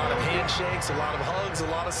 Yeah, a lot of handshakes, a lot of hugs, a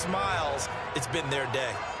lot of smiles. It's been their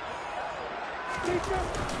day.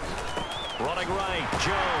 Running right,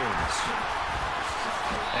 Jones.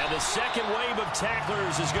 And the second wave of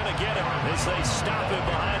tacklers is going to get him as they stop him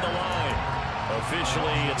behind the line.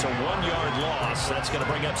 Officially, it's a 1-yard loss. That's going to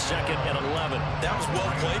bring up 2nd and 11. That was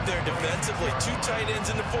well played there defensively. 2 tight ends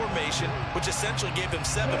in the formation, which essentially gave them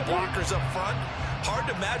 7 blockers up front. Hard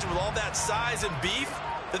to imagine with all that size and beef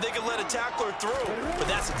that they could let a tackler through. But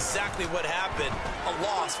that's exactly what happened. A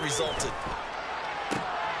loss resulted.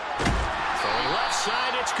 Throwing left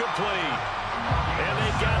side, it's complete. And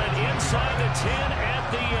they've got it inside the 10 at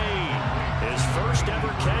the 8. His first ever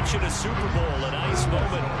catch in a Super Bowl, a nice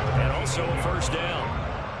moment, and also a first down.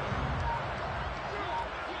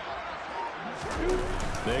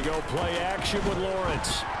 They go play action with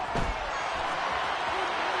Lawrence.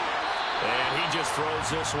 And he just throws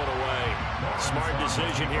this one away. Smart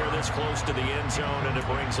decision here this close to the end zone, and it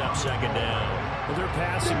brings up 2nd down. Well, their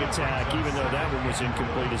passing attack, even though that one was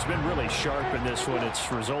incomplete, has been really sharp in this one.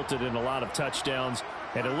 It's resulted in a lot of touchdowns,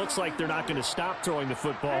 and it looks like they're not going to stop throwing the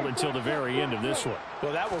football until the very end of this one.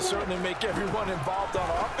 Well, that will certainly make everyone involved on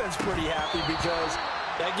offense pretty happy, because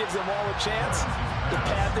That gives them all a chance to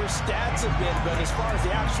pad their stats a bit. But as far as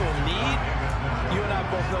the actual need, you and I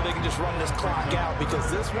both know they can just run this clock out because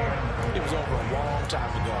this one, it was over a long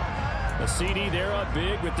time ago. The CD, they're up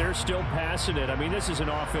big, but they're still passing it. I mean, this is an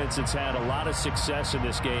offense that's had a lot of success in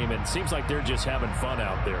this game, and it seems like they're just having fun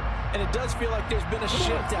out there. And it does feel like there's been a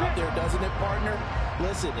shift out there, doesn't it, partner?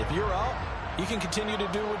 Listen, if you're up, you can continue to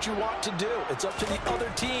do what you want to do. It's up to the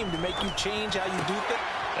other team to make you change how you do things.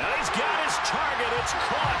 And he's got his target. It's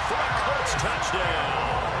caught for a Colts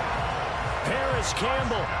touchdown. Paris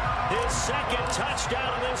Campbell, his second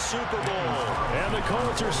touchdown of this Super Bowl. And the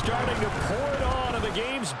Colts are starting to pour it on the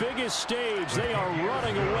game's biggest stage. They are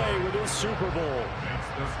running away with this Super Bowl.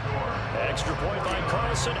 Extra point by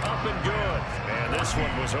Carlson, up and good. And this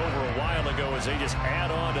one was over a while ago as they just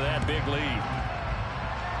add on to that big lead.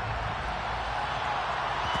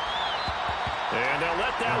 And they'll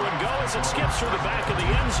let that one go as it skips through the back of the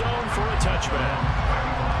end zone for a touchback.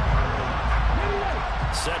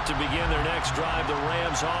 Set to begin their next drive, the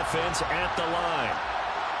Rams offense at the line.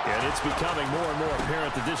 And it's becoming more and more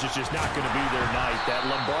apparent that this is just not going to be their night. That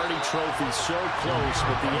Lombardi trophy so close,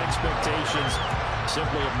 but the expectations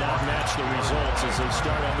simply have not matched the results as they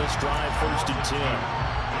start on this drive, 1st and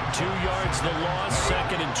 10. 2 yards the loss,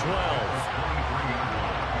 2nd and 12.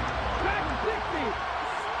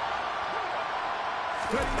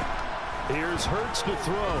 Here's Hurts to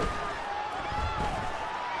throw.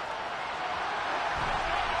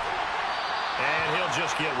 And he'll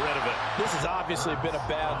just get rid of it. This has obviously been a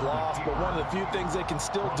bad loss, but one of the few things they can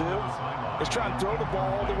still do is try and throw the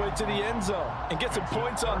ball all the way to the end zone and get some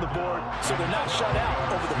points on the board so they're not shut out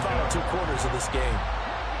over the final 2 quarters of this game.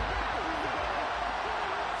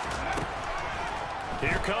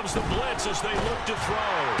 Here comes the blitz as they look to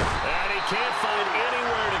throw. And he can't find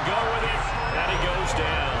anywhere to go with it, and he goes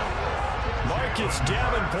down. Marcus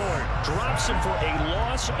Davenport drops him for a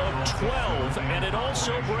loss of 12, and it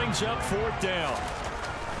also brings up 4th down.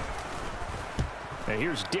 And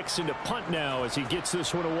here's Dixon to punt now as he gets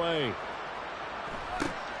this one away.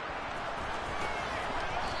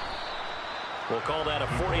 We'll call that a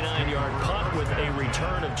 49-yard punt with a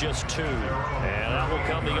return of just 2. And that will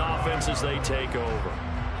come the offense as they take over.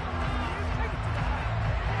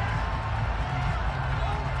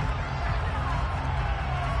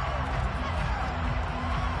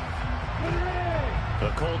 The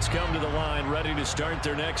Colts come to the line ready to start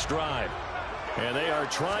their next drive. And they are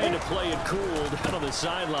trying to play it cool down on the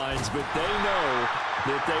sidelines, but they know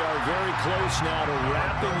that they are very close now to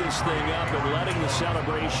wrapping this thing up and letting the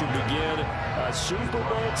celebration begin. A Super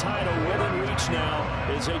Bowl title within reach now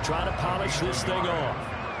as they try to polish this thing off.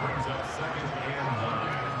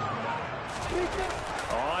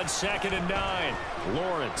 On 2nd and 9,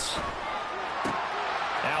 Lawrence.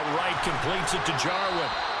 Outright completes it to Jarwin.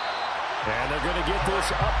 And they're going to get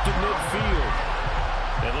this up to midfield.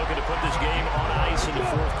 And looking to put this game on ice in the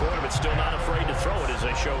 4th quarter, but still not afraid to throw it as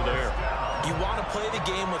they show there. You want to play the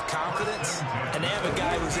game with confidence, and they have a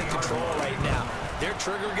guy who's in control right now. Their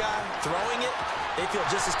trigger guy, throwing it, they feel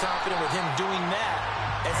just as confident with him doing that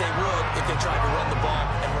as they would if they tried to run the ball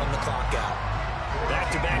and run the clock out.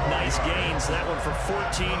 Back-to-back nice gains. That one for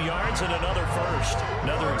 14 yards and another first.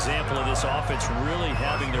 Another example of this offense really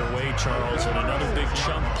having their way, Charles, and another big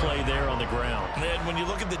chunk play there on the ground. And when you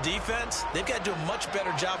look at the defense, they've got to do a much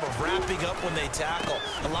better job of wrapping up when they tackle.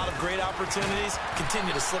 A lot of great opportunities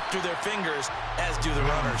continue to slip through their fingers, as do the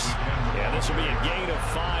runners. Yeah, this will be a gain of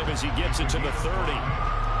 5 as he gets it to the 30.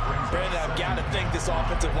 Brandon, I've got to think this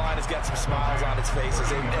offensive line has got some smiles on its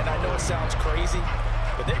faces. And I know it sounds crazy,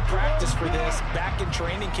 but they practiced for this back in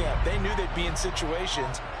training camp. They knew they'd be in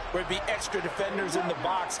situations where it'd be extra defenders in the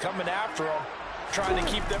box coming after them, trying to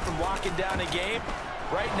keep them from locking down a game.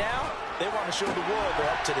 Right now, they want to show the world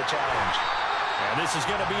they're up to the challenge. And this is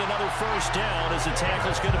going to be another first down as the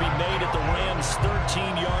tackle is going to be made at the Rams'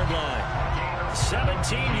 13-yard line.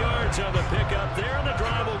 17 yards on the pickup there, and the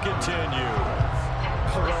drive will continue.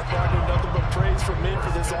 Well, partner, nothing but praise from me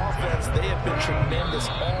for this offense. They have been tremendous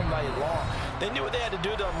all night long. They knew what they had to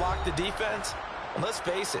do to unlock the defense. And let's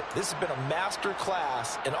face it, this has been a master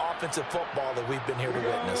class in offensive football that we've been here to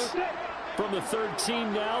witness. From the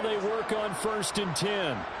 13 now, they work on 1st and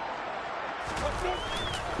 10.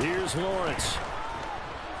 Here's Lawrence.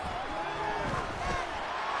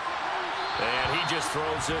 And he just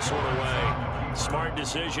throws this one away. Smart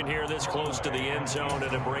decision here this close to the end zone,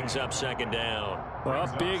 and it brings up second down. Well,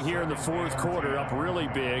 up big here in the fourth quarter, up really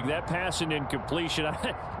big. That pass and incompletion,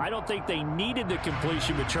 I don't think they needed the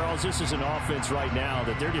completion, but Charles, this is an offense right now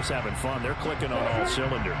that they're just having fun. They're clicking on all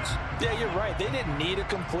cylinders. Yeah, you're right. They didn't need a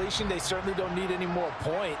completion. They certainly don't need any more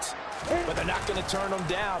points, but they're not going to turn them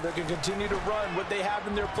down. They're going to continue to run what they have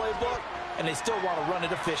in their playbook, and they still want to run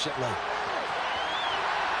it efficiently.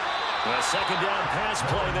 A second down pass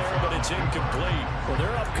play there, but it's incomplete. Well,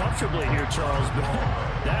 they're up comfortably here, Charles, but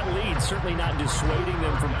that lead certainly not dissuading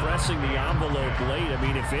them from pressing the envelope late. I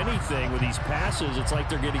mean, if anything, with these passes, it's like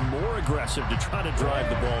they're getting more aggressive to try to drive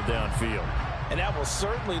the ball downfield. And that will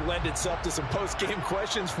certainly lend itself to some post-game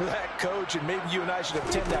questions for that coach, and maybe you and I should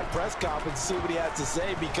attend that press conference and see what he has to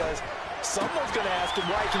say, because someone's going to ask him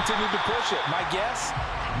why he continued to push it. My guess,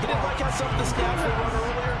 he didn't like how some of the snaps were run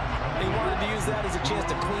earlier, and he wanted to use that as a chance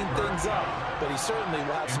to clean things up, but he certainly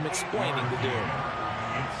will have some explaining to do.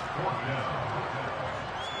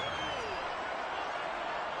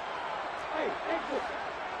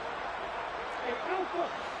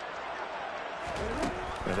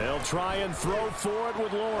 And they'll try and throw for it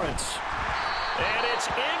with Lawrence. And it's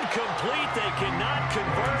incomplete. They cannot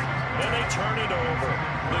convert, and they turn it over.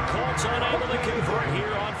 The Colts unable to convert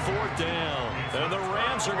here on fourth down. And the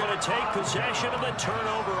Rams are going to take possession of the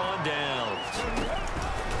turnover on downs.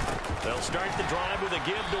 They'll start the drive with a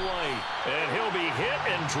give to White. And he'll be hit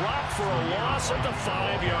and dropped for a loss at the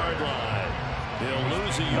 5-yard line. He'll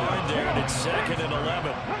lose a yard there, and it's 2nd and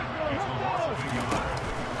 11.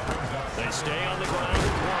 They stay on the ground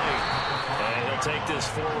with White. And he'll take this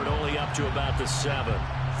forward only up to about the 7.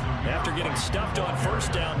 After getting stuffed on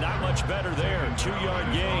first down, not much better there.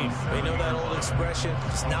 2-yard gain. They know that old expression,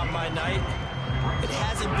 it's not my night. It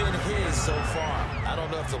hasn't been his so far. I don't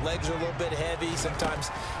know if the legs are a little bit heavy. Sometimes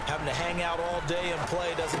having to hang out all day and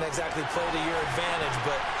play doesn't exactly play to your advantage,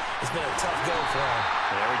 but it's been a tough go for him.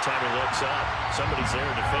 And every time he looks up, somebody's there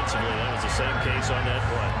defensively. That was the same case on that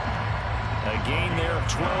play. A gain there of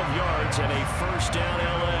 12 yards and a first down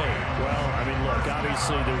L.A. Well, I mean, look,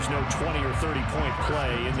 obviously there's no 20 or 30-point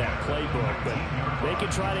play in that playbook, but they can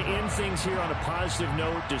try to end things here on a positive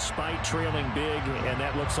note despite trailing big, and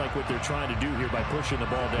that looks like what they're trying to do here by pushing the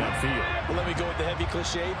ball downfield. Well, let me go with the heavy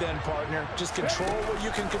cliche then, partner. Just control what you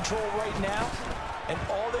can control right now, and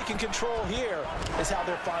all they can control here is how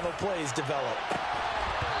their final plays develop.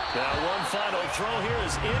 Now one final throw here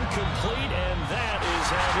is incomplete, and that is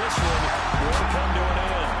how this one will come to an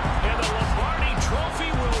end. And the Lombardi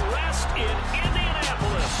Trophy will rest in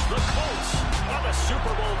Indianapolis. The Colts are the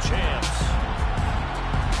Super Bowl champs.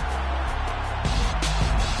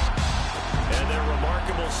 And their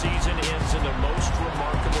remarkable season ends in the most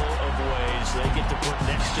remarkable of ways. They get to put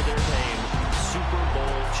next to their name, Super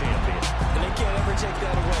Bowl champion. And they can't ever take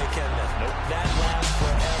that away, can they? Nope. That lasts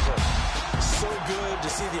forever. So good to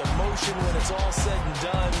see the emotion when it's all said and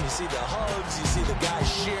done. You see the hugs, you see the guys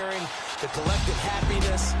sharing, the collective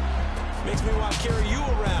happiness. Makes me want to carry you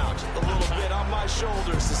around a little bit on my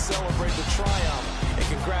shoulders to celebrate the triumph. And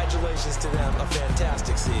congratulations to them, a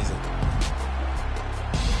fantastic season.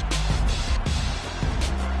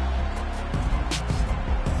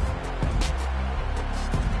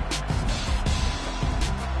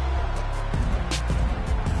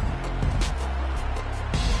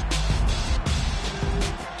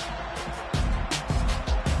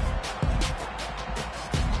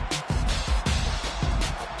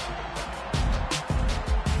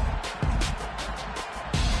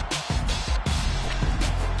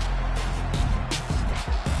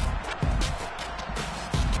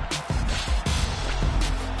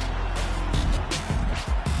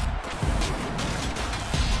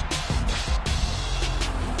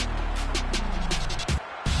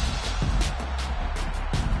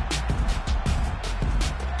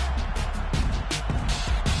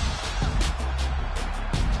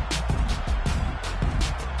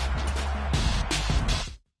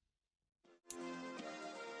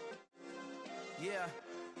 Yeah.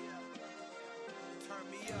 Turn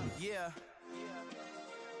me up. Yeah.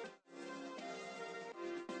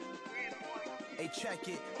 Hey, check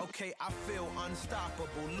it. Okay, I feel unstoppable.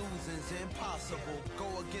 Losing's impossible. Go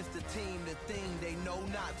against the team, the thing they know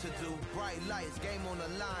not to do. Bright lights, game on the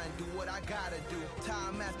line. Do what I gotta do.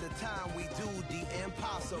 Time after time, we do the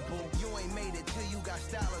impossible. You ain't made it till you got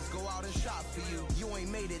stylers go out and shop for you. You ain't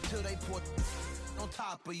made it till they put on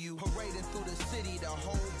top of you. Parading through the city, the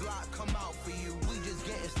whole block come out for you. We just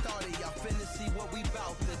getting started, y'all finna see what we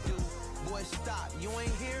bout to do. Boy, stop, you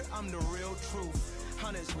ain't here, I'm the real truth.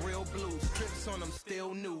 Hunters real blue, strips on them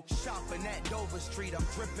still new. Shopping at Dover Street, I'm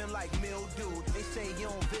dripping like mildew. They say you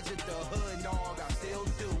don't visit the hood, dog, I still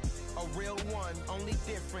do. A real one, only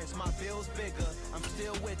difference, my bill's bigger. I'm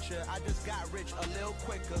still with ya, I just got rich a little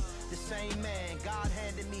quicker. The same man, God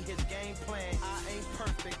handed me his game plan. I ain't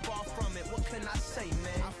perfect, far from it, what can I say,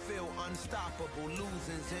 man? I feel unstoppable,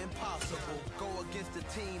 losing's impossible. Go against the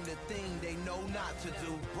team, the thing they know not to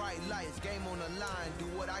do. Bright lights, game on the line, do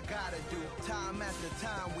what I gotta do. Time after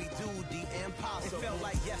time, we do the impossible. It felt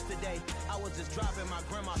like yesterday, I was just driving my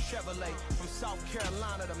grandma's Chevrolet. From South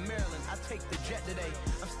Carolina to Maryland, I take the jet today.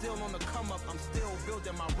 I'm still on the come up, I'm still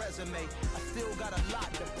building my resume. I still got a lot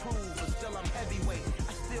to prove, but still I'm heavyweight.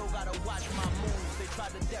 I still gotta watch my moves. They try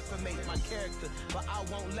to defamate my character, but I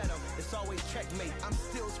won't let them. It's always checkmate. I'm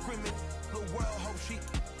still screaming, the world hope she.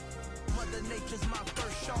 Mother Nature's my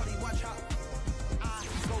first shorty, watch how I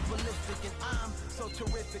go ballistic and I'm so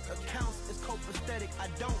terrific. Accounts is copacetic, I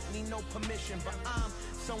don't need no permission, but I'm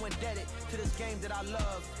so indebted to this game that I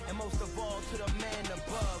love, and most of all to the man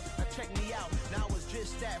above. Now check me out, now it's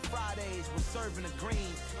just that Fridays was serving the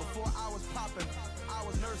greens. Before I was popping, I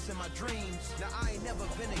was nursing my dreams. Now I ain't never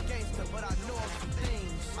been a gangster, but I know of some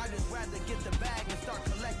things. I just rather get the bag and start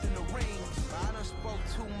collecting the rings. But I done spoke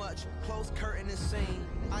too much, close curtain and scene.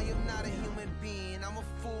 I am not a human being, I'm a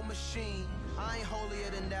full machine. I ain't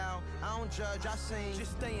holier than thou, I don't judge, I sing.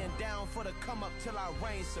 Just staying down for the come up till I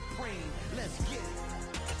reign supreme. Let's get it.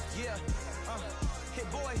 Yeah, hit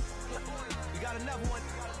boy, we got another one.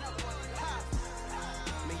 Ha.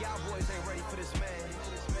 Man, y'all boys ain't ready for this, man.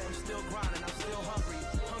 I'm still grinding, I'm still hungry,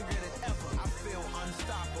 hungrier than ever. I feel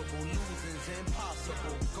unstoppable, losing's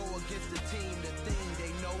impossible. Go against the team, the thing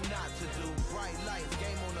they know not to do. Bright lights,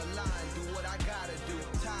 game on the line, do what I gotta do.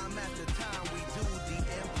 Time after time, we do the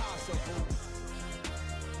impossible.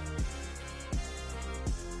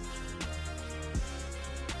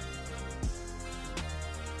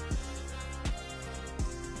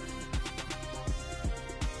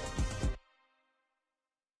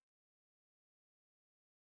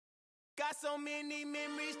 Got so many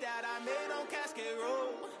memories that I made on Cascade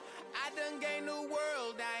Road. I done gained the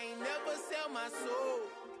world, I ain't never sell my soul.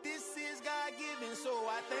 This is God-given, so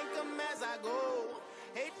I thank him as I go.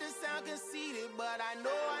 Hate to sound conceited, but I know.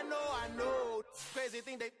 Crazy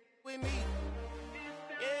thing they with me.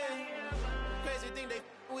 Yeah, crazy thing they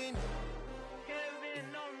with me.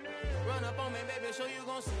 Run up on me, baby, show you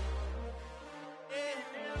gon' see.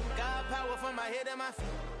 Yeah, got power from my head and my feet.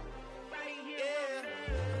 Yeah.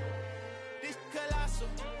 Colossal,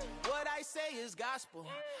 what I say is gospel.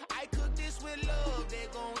 I cook this with love, they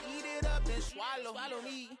gon' eat it up and swallow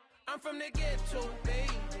me. I'm from the ghetto, babe.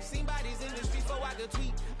 Seen bodies in the street before I could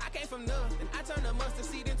tweet. I came from nothing, I turned a mustard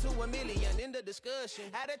seed into a million. In the discussion,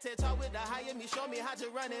 had a TED talk with the higher me, show me how to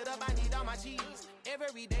run it up. I need all my cheese.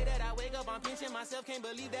 Every day that I wake up, I'm pinching myself, can't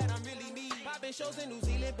believe that I'm really me. Popping shows in New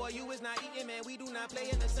Zealand, boy, you is not eating, man. We do not play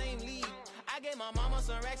in the same league. I gave my mama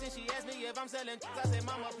some racks and she asked me if I'm selling. I said,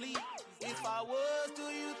 mama, please. If I was, do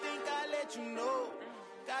you think I'd let you know?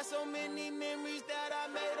 Got so many memories that I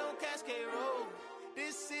made on Cascade Road.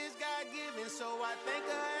 This is God-given, so I thank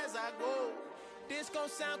her as I go. This gon'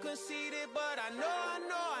 sound conceited, but I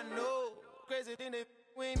know. Crazy thing they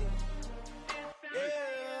with me.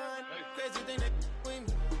 Yeah, crazy thing they with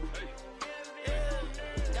me.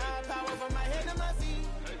 Yeah, got power from my head to my feet.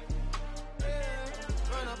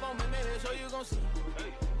 Yeah, run up on me, maybe so you gon' see.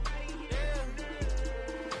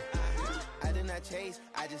 I chase,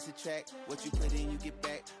 I just attract what you put in, you get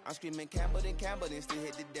back. I'm screaming Campbell, then still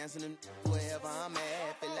hit the dance and wherever I'm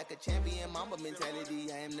at. Feel like a champion, mamba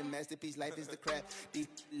mentality. I am the masterpiece, life is the crap. Deep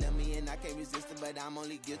love me and I can't resist it, but I'm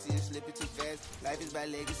only guilty of slipping too fast. Life is by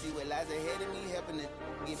legacy, what lies ahead of me, helping to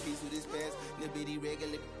get peace with this past. Little bitty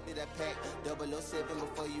regular that I pack, 007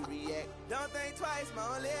 before you react. Don't think twice, my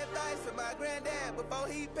only advice for my granddad before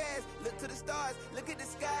he passed. Look to the stars, look at the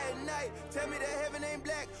sky at night. Tell me that heaven ain't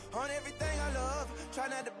black on everything I love. Try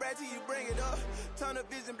not to brag till you bring it up. Tunnel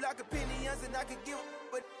vision, block opinions, and I could give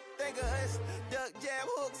but think of us. Duck, jab,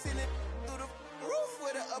 hooks in it through the roof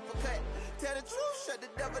with an uppercut. Tell the truth, shut the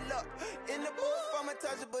devil up. In the booth, I'm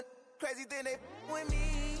untouchable. Crazy thing they with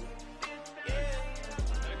me. Yeah,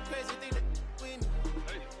 crazy thing they with me.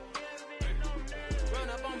 Run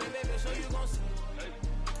up on me, baby, so you gon' see.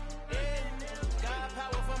 Yeah, got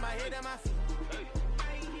power from my head and my feet.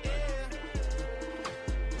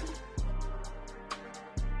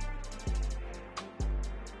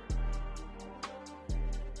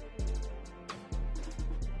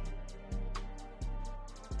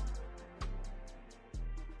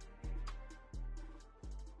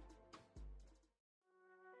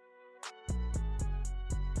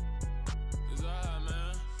 It's alright, man.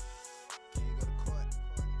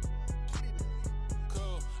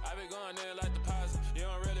 going in like deposit. You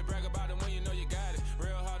don't really brag about it when you know you got it.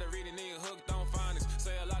 Real hard to read it, nigga hooked on phonics.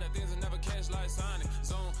 Say a lot of things and never catch like Sonic.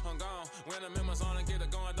 Zoom, I'm gone. When the members on and get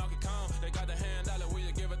it going Donkey Kong. They got the hand dollar, will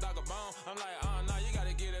you give a dog a bone? I'm like, nah, you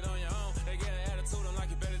gotta get it on your own. They get an attitude, I'm like,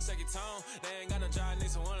 you better check your tone. They ain't got no job,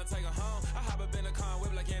 need someone to take her home. I hop up in the car,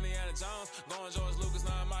 whip like Indiana Jones. Going George Lucas,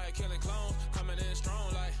 now I'm out here killing clones. Coming in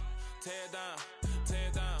strong like, tear down, tear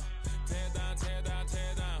down, tear down, tear down,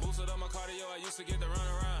 tear down. Boosted up my cardio, I used to get to run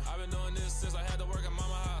around. I've been doing this since I had to work at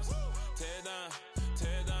mama house. Tear down,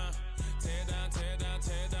 tear down, tear down, tear down,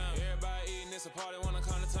 tear down. Everybody eating, it's a party, wanna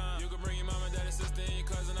come to time. You can bring your mama, daddy, sister, and your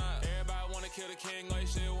cousin out. Everybody wanna kill the king, like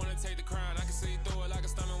shit, wanna take the crown. I can see through it like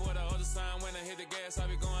a stomach with a other sign. When I hit the gas, I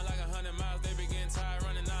be going like 100 miles. They be getting tired,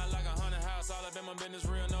 running out like 100 house. All up in my business,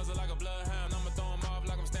 real nose it like a bloodhound. I'ma throw 'em off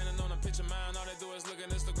like I'm standing on a picture mound. All they do is look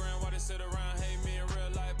at Instagram while they sit around. Hate me in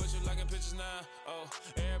real life, but you liking pictures now. Oh,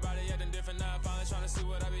 everybody acting different now. Finally trying to see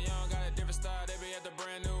what I be on. Got a different style, they be at the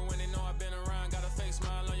brand new when they know I've been around. Got a fake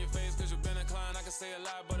smile on your face cause you been inclined. I can say a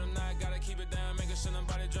lot, but I'm not. Gotta keep it down, making sure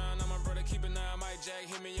nobody drown. I'm my brother, keep it now. Mike Jack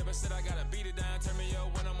hit me up and said I gotta beat it down. Turn me up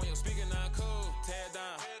when I'm on your speaker now. Cool, tear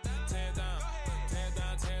down, tear down, tear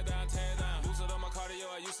down, tear down, tear down. Boosted up my cardio,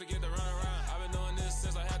 I used to get to run around. I've been doing this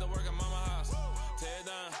since I had to work at mama house. Tear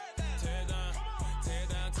down, tear down, tear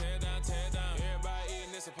down, tear down, tear down. Everybody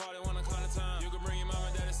eating, it's a party, wanna come to time. You can bring your mama,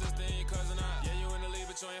 daddy, sister, and your cousin out. Yeah, you in the lead,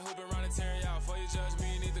 but you ain't hooping around and tear you out. Before you judge me,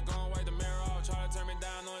 you need to go and wipe the mirror off. Try to turn me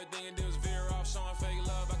down, only thing you do is veer off. Showing fake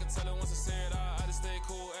love, I can tell it once I say it all. I just stay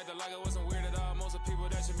cool, acting like it wasn't weird at all. Most of the people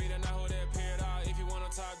that you meet are not who they appear at all. If you want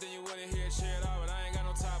on top, then you wouldn't hear it cheer at all. But I ain't got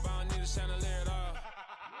no top, I don't need a chandelier at all.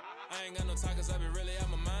 I ain't got no talk cause I be really out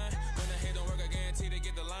my mind. When the hate don't work, I guarantee they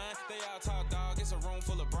get the line. They all talk dog, it's a room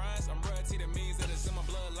full of brines. I'm royalty, that means that it's in my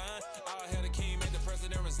bloodline. All hail the king, make the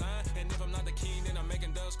president resign. And if I'm not the king, then I'm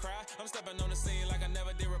making doves cry. I'm stepping on the scene like I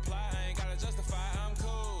never did reply. I ain't gotta justify, I'm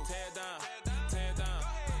cool. Tear down, tear down,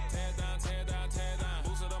 tear down, tear down, tear down.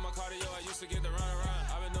 Boosted up my cardio, I used to get to run around.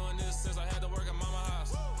 I've been doing this since I had to work at mama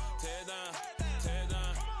house. Tear down, tear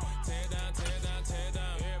down, tear down, tear down, tear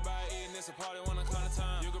down. Everybody eating, it's a party, wanna come to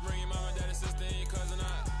time. You can bring your mama, daddy, sister, and your cousin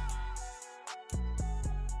out.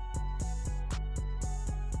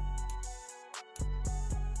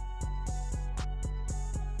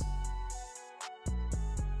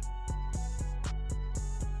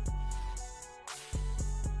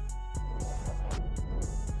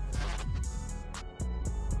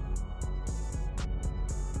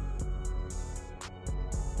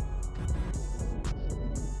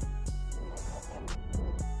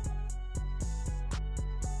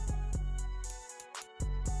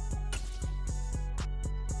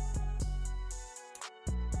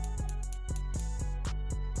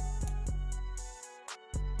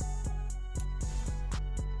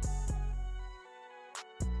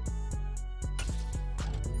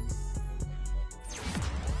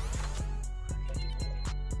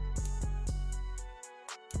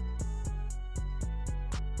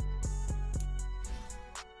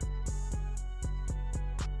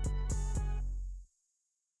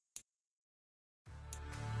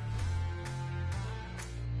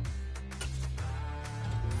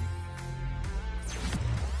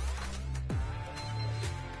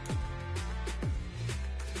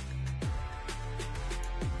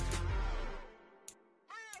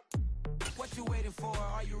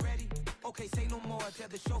 Okay, say no more. Tell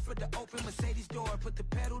the chauffeur to open Mercedes door. Put the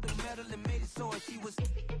pedal to metal and made it soar. She was,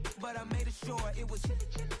 but I made it sure it was.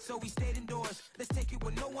 So we stayed indoors. Let's take it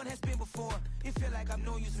where no one has been before. It feel like I've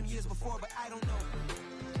known you some years before, but I don't know.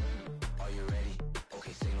 Are you ready?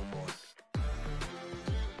 Okay, say no more.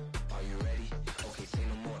 Are you ready? Okay, say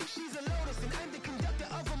no more. She's a Lotus and I'm the conductor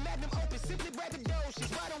of a magnum opus. Simply braggadocious.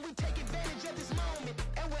 Why don't we take advantage of this moment?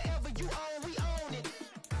 And wherever you own, we own it.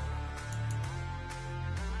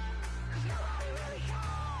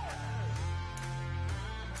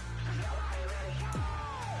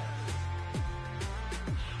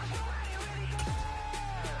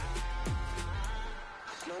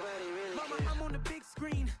 Mama, I'm on the big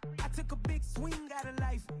screen. I took a big swing out of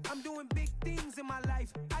life. I'm doing big things in my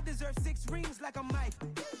life. I deserve 6 rings like a Mike.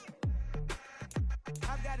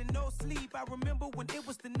 I've got no sleep. I remember when it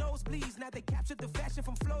was the nosebleeds. Now they captured the fashion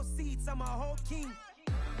from flow seats. I'm a whole king.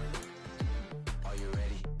 Are you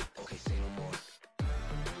ready? Okay, say no more.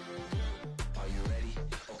 Are you ready?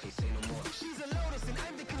 Okay, say no more. She's a Lotus and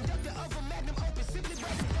I'm the conductor of a magnum opus. Simply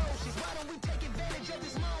braggadocious. Why don't we take advantage of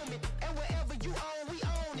this moment? And wherever you own, we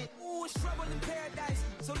own it. Ooh, it's trouble in paradise.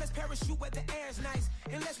 So let's Parachute where the air's nice.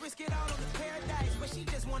 And let's risk it all on the paradise. But she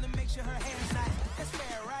just wanna make sure her hair's nice. That's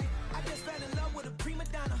fair, right? I just fell in love with a prima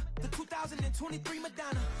donna. The 2023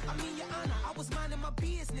 Madonna. I mean, Your Honor, I was minding my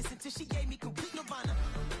business until she gave me complete nirvana.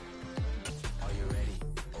 Are you ready?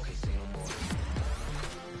 Okay, say no more.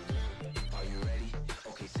 Are you ready?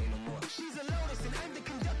 Okay, say no more. She's a lotus and I'm the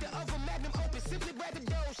conductor of a magnum opus. Simply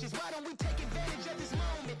braggadocious. Why don't we take advantage of this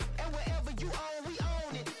moment? And wherever you own, we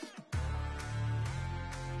own it.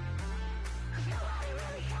 Nobody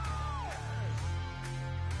really cares.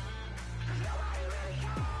 Nobody really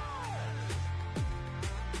cares.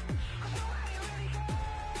 Nobody really cares.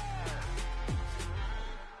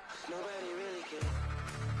 Nobody really cares.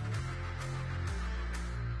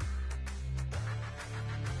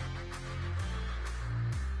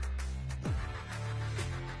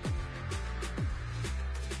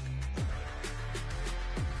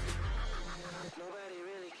 Nobody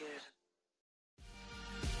really cares.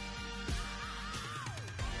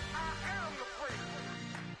 I am the freak.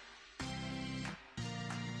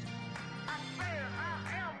 I said I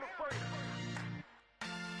am the freak.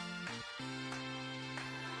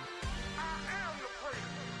 I am the freak.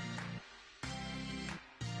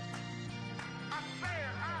 I said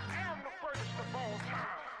I am the greatest of all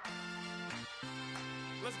time.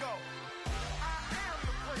 Let's go. I am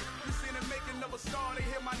the freak. You seen the making of a star, they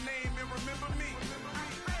hear my name and remember me. I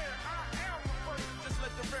said I am the freak. Just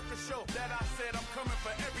let the record show that I said I'm coming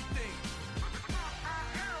for everything. I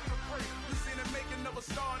am the freak. You seen the making of a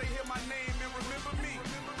star, they hear my name and remember me.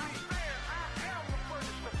 I said I am the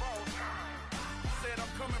greatest of all time. Said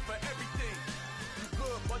I'm coming for everything. You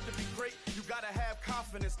good, but to be great, you gotta have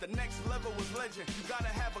confidence. The next level was legend. You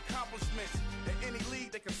gotta have accomplishments. In any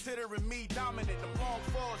league, they considering me dominant. The long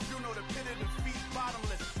falls, you know the pit of defeat,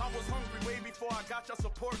 bottomless. I was hungry way before I got your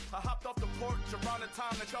support. I hopped off the porch around the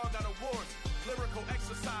time that y'all got awards. Lyrical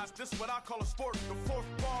exercise, this what I call a sport. The fourth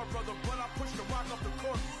bar, brother, when I push the rock off the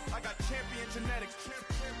court. I got champion genetics.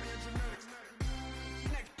 Champion genetics.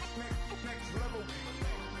 Next level.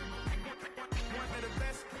 One of the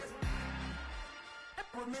best.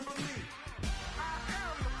 Remember me. I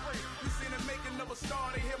am the freak. You seen the making of a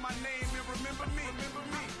star, they hear my name and remember me. Remember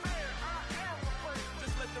me. I said I am the freak.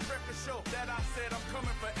 Just let the record show that I said I'm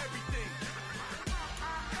coming for everything.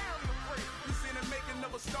 I am the freak. You seen the making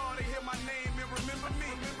of a star, they hear my name and remember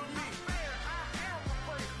me. Remember me. I said I am the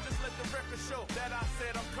freak. Just let the record show that I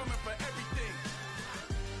said I'm coming for everything.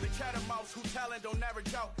 The chattermouths who talent don't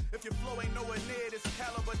average out. If your flow ain't nowhere near this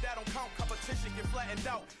caliber, that don't count. Competition get flattened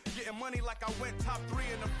out. Getting money like I went top 3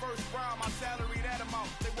 in the first round. My salary that amount.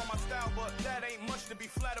 They want my style, but that ain't much to be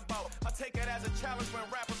flat about. I take it as a challenge when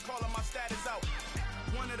rappers calling my status out.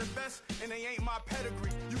 One of the best, and they ain't my pedigree.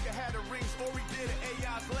 You can have the rings, or we did it,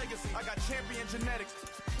 AI's legacy. I got champion genetics.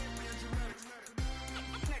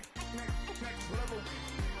 Next level.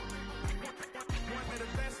 One of the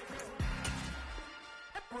best.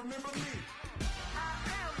 Remember me. I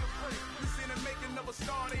am the freak. You seen the making of a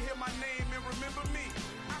star, they hear my name and remember me.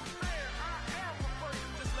 I said I am the freak.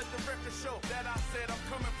 Just let the record show that I said I'm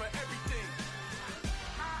coming for everything.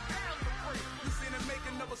 I am the freak. You seen the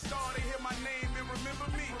making of a star, they hear my name and remember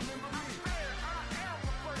me. Remember me. I said I am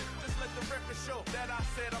the freak. Just let the record show that I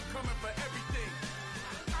said I'm coming for everything.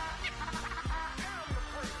 I am the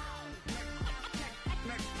freak.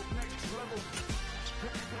 Next level.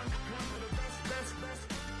 One of the best.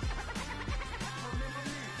 Remember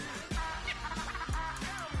me. I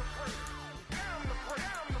am the freak. Am the freak.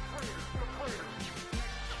 Am the freak. The freak.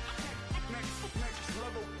 Next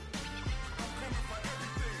level. I'm coming for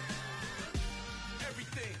everything.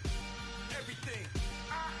 Everything.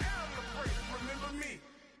 I am the freak. Remember me.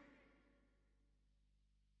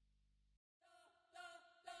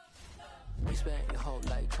 We spent your whole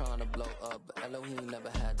life trying to blow up, but Elohim never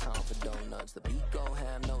had time for donuts. The beat go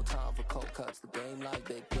ham, no time for cold cuts. The game like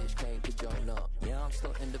Big Pitch came to join up. Yeah, I'm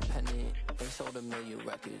still independent, ain't sold a million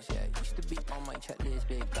records yet. Used to be on my checklist,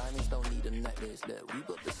 big diamonds don't need a necklace. Look, we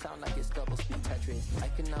built the sound like it's double speed Tetris. I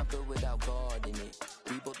cannot build without God in it.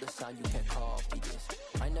 We built the sound, you can't copy this.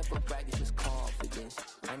 I never brag, it's just confidence.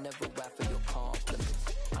 I never rap for your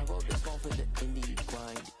compliments. I wrote this song for the indie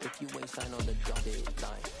grind. If you ain't signed on the dotted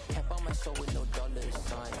line, can't buy my soul with no dollar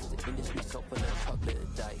signs. The industry's so full of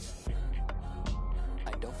chocolate dice.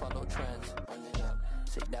 I don't follow trends. Run it up.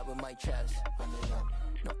 Say that with my chest. Run it up.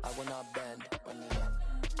 No, I will not bend. Run it up.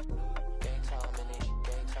 Gang time in it.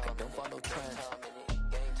 Gang time. I don't follow trends.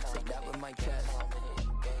 Say that with my chest.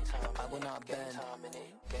 I will not bend.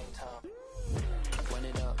 Gang time. Run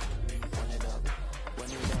it up. Run it up.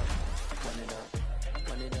 Run it up. Run it up.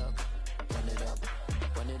 Run it up. Run it up.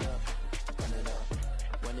 Run it up. Run it up.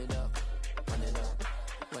 Run it up. Run it up.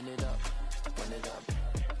 Run run it up, run it up,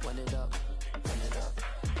 run it up, run it up,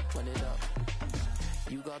 run it up.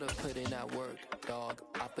 You gotta put in that work, dog.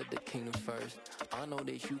 I put the kingdom first. I know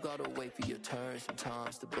that you gotta wait for your turn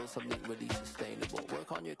sometimes to build something really sustainable.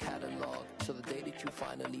 Work on your catalog, so the day that you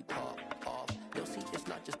finally pop off, you'll see it's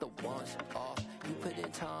not just a once off. You put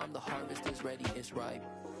in time, the harvest is ready, it's ripe.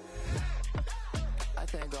 I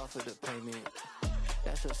thank God for the payment.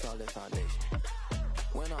 That's a solid foundation.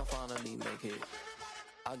 When I finally make it,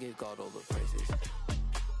 I'll give God all the praises.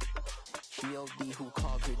 G.O.D. who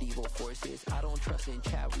conquered evil forces. I don't trust in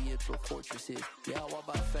chariots or fortresses. Yeah, I walk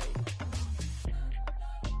by faith.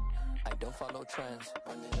 I don't follow trends.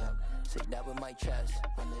 Run it up. Say that with my chest.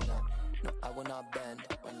 Run it up. No, I will not bend.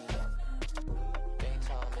 Run it up. Game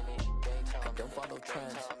time in it. Game time. I don't follow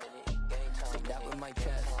trends. Say that with my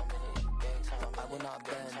chest. No, I will not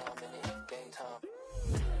bend. Game time.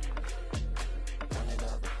 Run it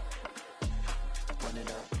up. Run it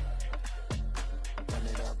up. Run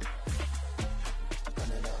it up.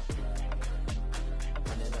 Run it up.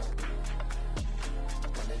 Run it up.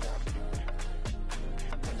 Run it up.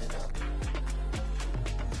 Run it up.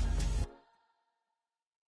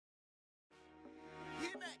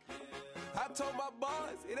 I told my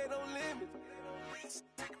boys it ain't no limits.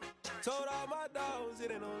 Told all my dogs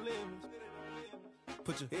it ain't no limits.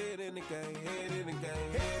 Put your head in the game, head in the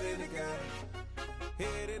game, head in the game.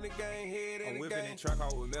 Head in the game, head in the game. I'm whipping and track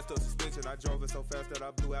out with messed up suspension. I drove it so fast that I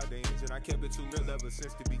blew out the engine. I kept it too real ever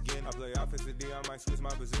since the beginning. I play offensive D, I might switch my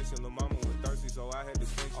position. Lil' mama was thirsty, so I had to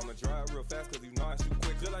switch. I'ma drive real fast, cause you know I shoot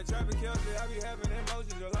quick. Just like traffic Kelsey, I be having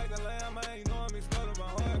emotions. Just like a lamb, man, you know I'm exploding. My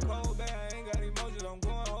heart cold, bad, I ain't got emotions. I'm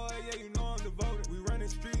going hard, yeah, you know I'm devoted. We running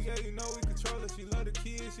streets, yeah, you know we control it. She love the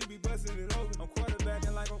kids, she be busting it open. I'm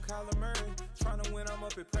quarterbacking like I'm Kyler Murray. Trying to win, I'm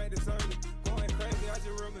up at practice early. Going crazy, I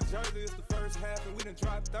just real Jersey. It's the first half and we done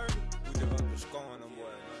dropped 30. We just up to scoring them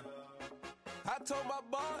boys, man. I told my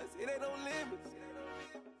boys it ain't no limits.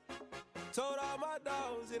 Told all my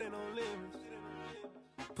dogs it ain't no limits.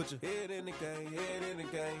 Put your head in the game, head in the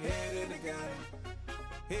game, head in the game.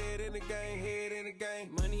 Head in the game, head in the game.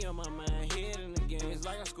 Money on my mind, head in the game. It's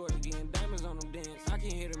like I scored again, diamonds on them dance. I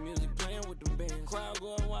can hear the music playing with the bands. Crowd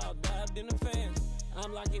going wild, dived in the fans.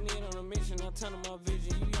 I'm locking in on a mission, I tell her my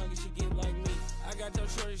vision. You young and she get like me. I got your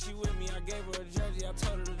shorty, she with me. I gave her a jersey, I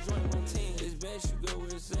told her to join my team. It's best you go where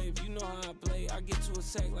it's safe. You know how I play, I get to a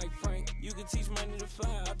sack like Frank. You can teach money to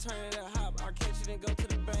fly, I turn it at hop. I catch it and go to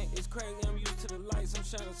the bank. It's crazy, I'm used to the lights, I'm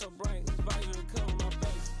shining so bright. This visor to cover my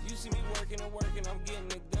face. You see me working and working, I'm getting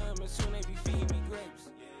it done. And soon they be feeding me grapes.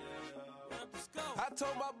 I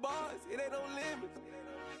told my boys it ain't no limits.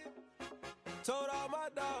 Told all my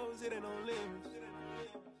dogs it ain't no limits.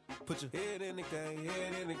 Put your head in the game,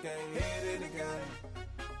 head in the game, head in the game.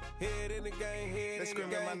 Head in the game, head in the game. They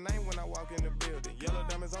screaming my name when I walk in the building. Yellow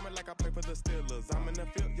diamonds on me like I play for the Steelers. I'm in the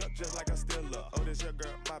field, yup, just like a Steeler. Oh, this your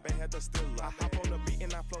girl, my band had the Steeler. I hop on the beat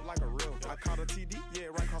and I float like a real. I caught a TD, yeah,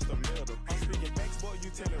 right across the middle. I'm speaking facts, boy,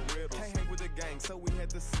 you telling riddles. Can't hang with the gang, so we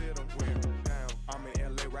had to sit them down. I'm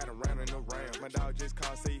in LA, riding around and around. My dog just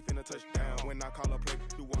called, say he finna touch down. When I call a play,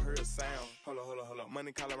 you won't hear a sound. Hold up,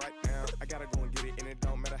 money calling right now. I gotta go and get it, and it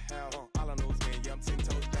don't matter how. All I know is, man, yeah, I'm 10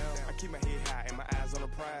 toes down. I keep my head high and my eyes on the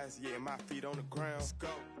prize. Yeah, my feet on the ground. Let's go.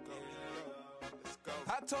 Let's go.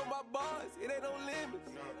 I told my boys it ain't no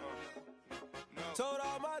limits. Told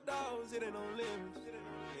all my dogs it ain't no limits.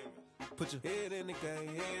 Put your head in the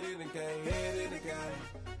game, head in the game, head in the game.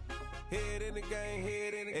 Head in the game,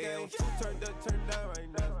 head in the game. Two turned up, turned down right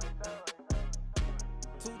now.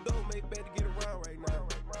 Two dope make better get around right now.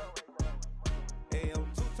 Hey,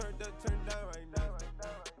 two turned up, turned down right now.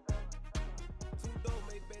 Two dope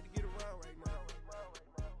make better get around right now.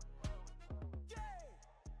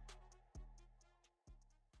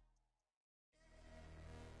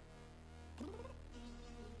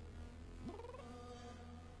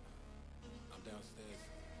 I'm downstairs.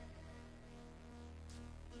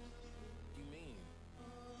 You mean?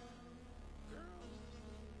 Girl,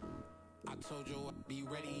 I told you I'd be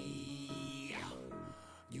ready.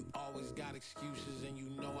 You always got excuses and you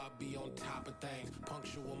know I be on top of things.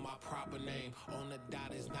 Punctual my proper name. On the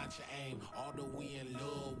dot is not your aim. Although we in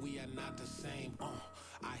love, we are not the same.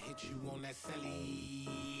 I hit you on that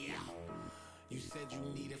celly. You said you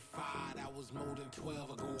needed 5, that was more than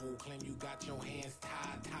 12 ago. Claim you got your hands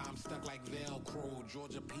tied, time stuck like Velcro.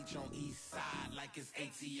 Georgia Peach on east side like it's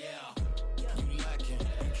ATL. You lacking,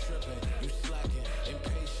 you tripping, you slacking,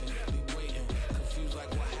 impatient, be waiting, confused like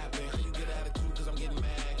what happened. You get attitude cause I'm getting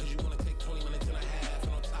mad, cause you wanna take 20 minutes and a half.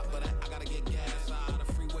 And on top of that, I gotta get gas out of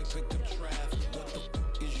the freeway, picked up traffic. What the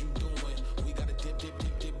f is you doing? We gotta dip,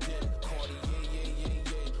 Cardi,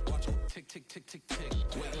 yeah. Watch your tick, tick, tick, tick, tick.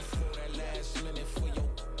 Waiting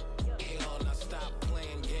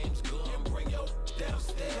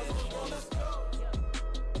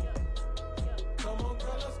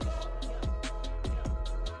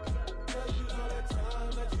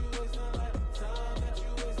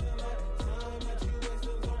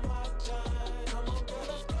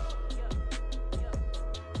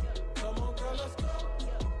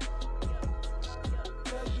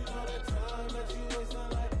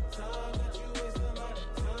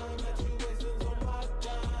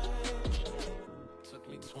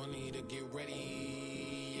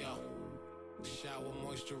shower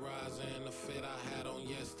moisturizer and the fit I had on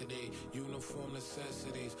yesterday. Uniform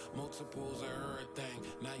necessities, multiples of everything.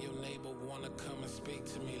 Now your neighbor wanna come and speak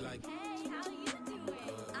to me like, hey, how you doing?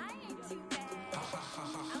 I ain't too bad. Ha ha ha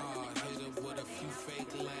ha ha. Hit her with a few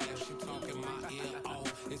fake laughs. She talking my ear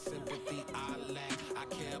off. It's sympathy I lack. I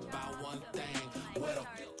care about one thing. What a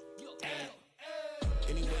at.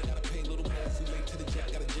 Anyway, gotta pay a little more. If we late to the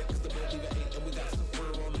jack, got a jet cause the boat leave at 8. And we got some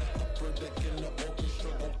fur on the upper deck in the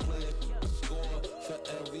orchestra. Gon' play a score for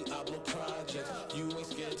every album project. You ain't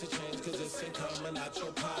scared to change cause it's ain't coming out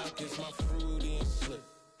your pockets. My fruity and slip.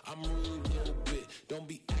 I'm rude a little bit. Don't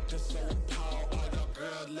be acting so appalled. Oh, your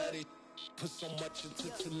girl, let it put so much into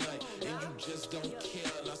tonight. And you just don't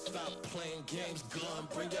care. Now stop playing games. Gun,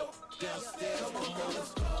 bring your downstairs. Come on,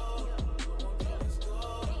 let's go.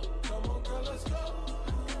 Come on, girl, let's go.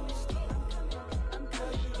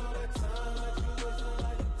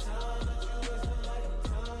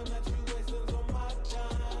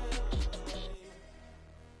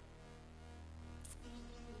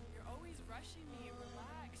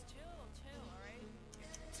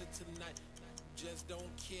 Tonight, just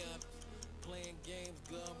don't care. Playing games,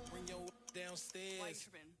 girl, bring your downstairs.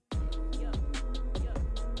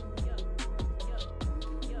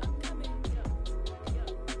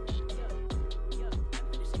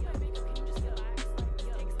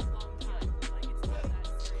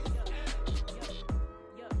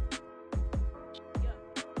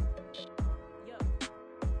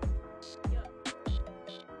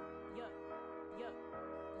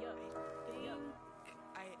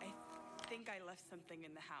 I left something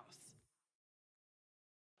in the house.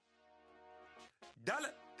 Dollar.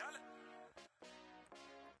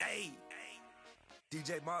 Hey.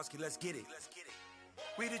 DJ Mosky, let's get it.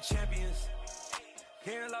 We the champions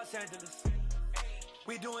here in Los Angeles.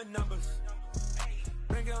 We doing numbers.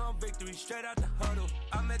 Bringing home victory straight out the huddle.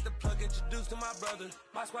 I met the plug, introduced to my brother.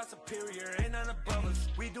 My squad superior, ain't none above us.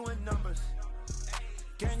 We doing numbers.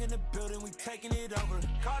 Gang in the building, we taking it over.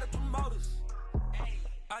 Call the promoters.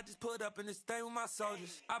 I just put up in this thing with my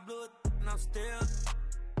soldiers. I blew it and I'm still.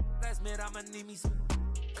 Last minute I'ma need me some.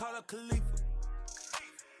 Call up Khalifa.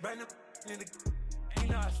 Bring them in the. You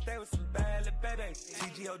know I stay with some bad little baby.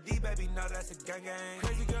 TGOD baby, know that's a gang gang.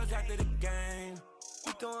 Crazy girls after the game.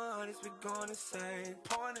 We throwing hundreds, we going insane.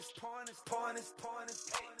 Pouring this.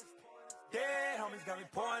 Dead homies got me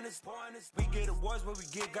pouring this. We get awards, but we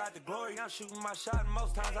give God the glory. I'm shooting my shot, and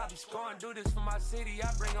most times I be scoring. Do this for my city, I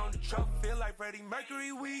bring on the trophy. Feel like Freddie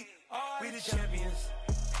Mercury, we the champions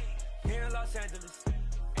here in Los Angeles.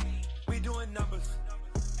 We doing numbers.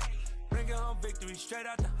 Bringing home victory straight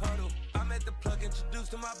out the huddle. I met the plug,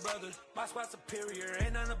 introduced to my brother. My squad superior,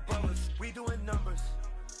 ain't none above us. We doing numbers.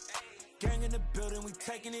 Gang in the building, we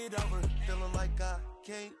taking it over. Feeling like I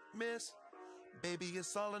can't miss. Baby,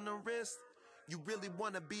 it's all in the wrist. You really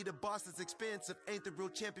wanna be the boss, it's expensive. Ain't the real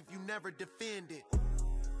champ if you never defend it.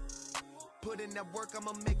 Put in that work,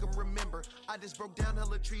 I'ma make them remember. I just broke down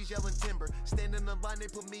hella trees, yelling timber. Stand in the line, they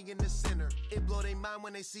put me in the center. It blow they mind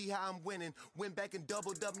when they see how I'm winning. Went back and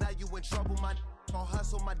doubled up, now you in trouble. My all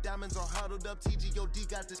hustle, my diamonds are huddled up. TGOD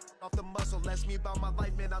got this off the muscle. Ask me about my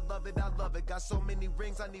life, man, I love it. Got so many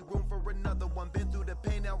rings, I need room for another one. Been through the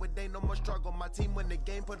pain, now it ain't no more struggle. My team win the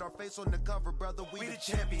game, put our face on the cover, brother. We the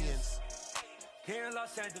champions. Here in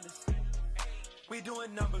Los Angeles, we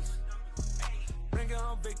doing numbers. Bringing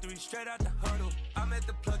home victory straight out the huddle. I met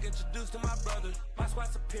the plug, introduced to my brother. My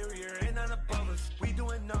squad superior, ain't none above us. We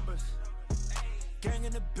doing numbers. Gang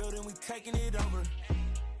in the building, we taking it over.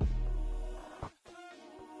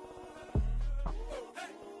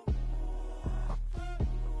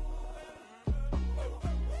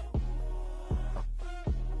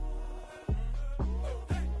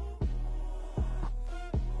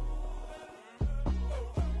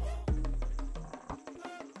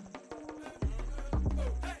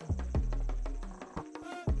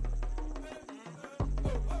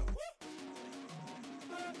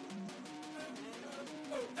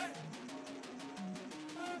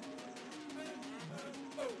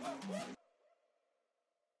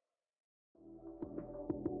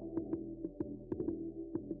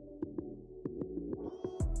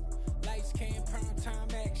 Lights came, prime time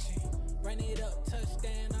action. Run it up,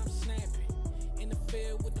 touchdown, I'm snapping. In the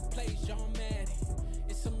field with the plays, John Madden.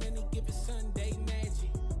 It's a many given Sunday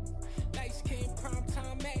magic. Lights came, prime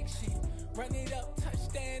time action. Run it up,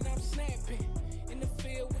 touchdown, I'm snapping. In the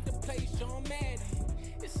field with the plays, John Madden.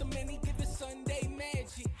 It's a many given Sunday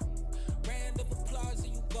magic. Round of applause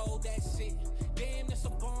and you go, that's it. Damn, that's a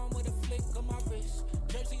bomb with a flick of my wrist.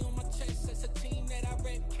 Jersey on my chest, that's a team that I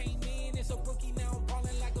rep. Came in as a rookie, now I'm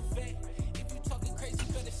ballin' like a vet. If you talking crazy,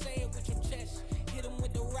 better say it with your chest. Hit him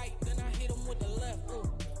with the right, then I hit him with the left.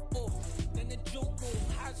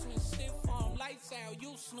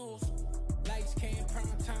 you snooze. Lights came,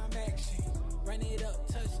 prime time action. Run it up,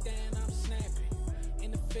 touchdown, I'm snapping.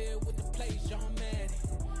 In the field with the plays, John Madden.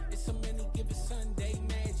 It's a many given Sunday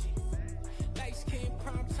magic. Lights came,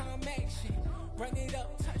 prime time action. Run it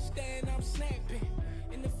up, touchdown, I'm snapping.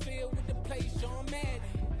 In the field with the plays, John Madden.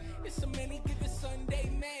 It's a many given Sunday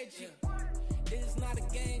magic. It is not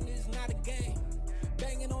a game, it is not a game.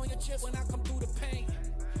 Banging on your chest when I come through the pain.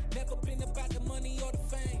 Never been about the money or the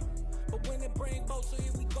fame. But when it bring both, so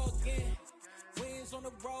here we go again. Wins on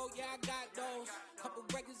the road, yeah, I got those. Couple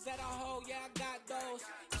records that I hold, yeah, I got those.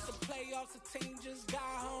 It's the playoffs, the team just got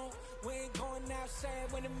home. We ain't going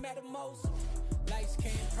outside when it matter most. Lights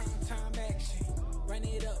came, prime time action. Run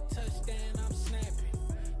it up, touchdown, I'm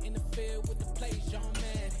snapping. In the field with the plays, John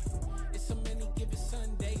Madden. It's a many given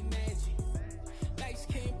Sunday magic. Lights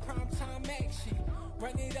came, prime time action.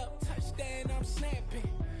 Run it up, touchdown, I'm snapping.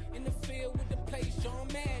 In the field with the plays, John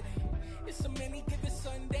Madden. It's a many given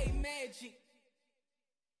Sunday magic.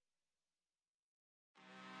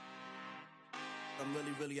 I'm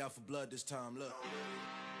really out for blood this time, look.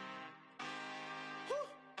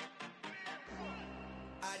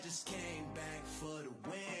 I just came back for the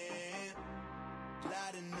win.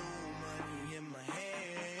 Lot of new money in my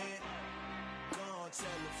hand. Gonna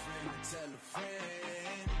tell a friend to tell a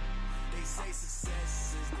friend. They say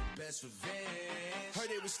success is the best revenge. Heard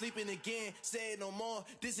they was sleeping again, say it no more.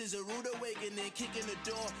 This is a rude awakening, kicking the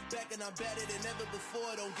door. Back and I'm better than ever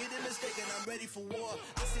before. Don't get it mistaken, I'm ready for war.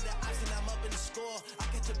 I see the option, I'm up in the score. I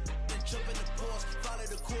catch a and jump in the pause. Follow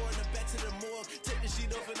the core and then back to the morgue. Take the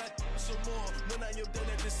sheet off and I some more. When I am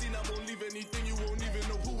done at the scene, I won't leave anything. You won't even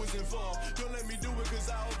know who was involved. Don't let me do it,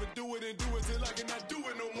 cause I overdo it and do it till I cannot do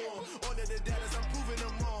it no more. All of the dallas, I'm proving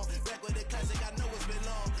them wrong. Back with the classic, I know it's been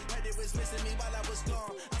long. Heard it was missing me while I was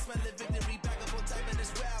gone. I smell the victory, back up on time, and it's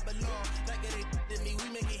where I belong. Like it ain't to me, we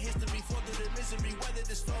making history. Fall through the misery, weather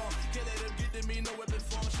the storm. Can't let them get to me, no weapon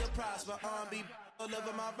form shall prosper. R&B all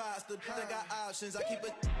over my roster, I got options. I keep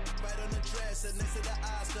it right on the dresser, next to the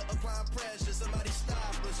Oscar. Applying pressure, somebody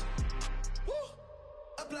stop us. Woo!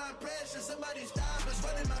 Applying pressure, somebody stop us.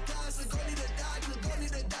 Running my closet, go need a doctor, go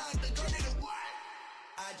need a doctor, go need a what?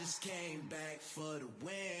 I just came back for the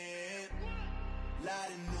win. Lot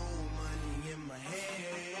of new money in my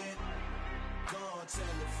hand. Gonna tell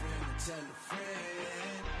a friend to tell a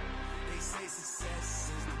friend. They say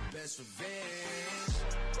success is the best revenge.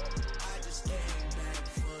 I just came back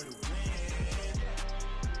for the win.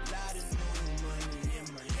 Lot of new money in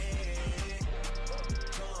my hand.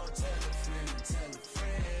 Gonna tell a friend to tell a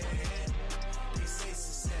friend. They say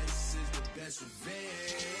success is the best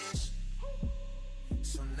revenge.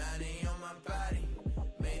 So now they on my body.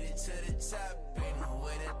 Made it to the top. Ain't no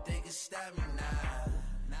way that they can stop me now.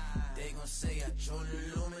 They gon' say I joined the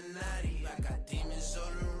Illuminati. I got demons all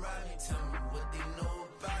around me. Tell me what they know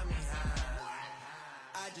about me,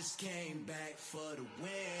 huh? I just came back for the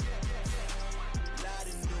win. Lot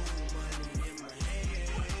of new money in my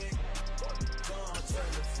hand. Gonna tell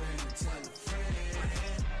a friend to tell a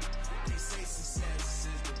friend. They say success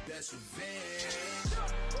is the best revenge.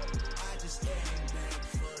 I just came back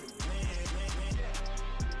for the win.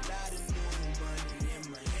 Lot of new money in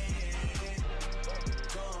my hand.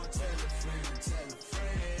 Gonna tell a friend to tell a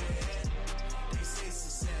friend. They say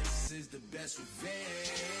success is the best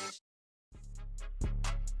revenge.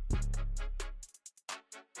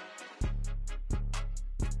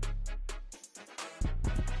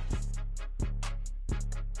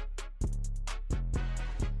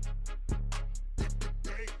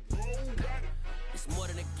 It's more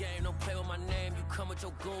than a game, don't play with my name. You come with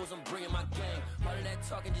your goons, I'm bringing my game. All of that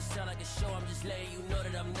talking just sound like a show, I'm just letting you know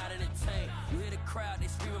that I'm not entertained. You hear the crowd, they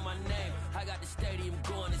screaming my name. I got the stadium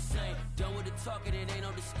going insane. Done with the talking, it ain't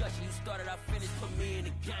no discussion. You started, I finished, put me in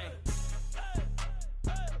the game.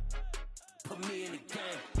 Put me in the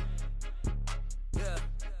game. Yeah,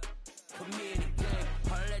 put me in the game.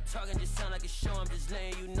 All of that talking just sound like a show, I'm just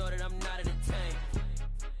letting you know that I'm not entertained.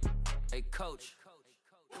 Hey coach,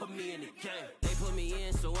 put me in the game. They put me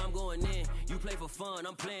in, so I'm going in. You play for fun,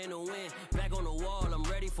 I'm playing to win. Back on the wall, I'm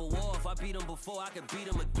ready for war. If I beat them before, I could beat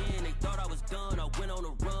them again. They thought I was done, I went on a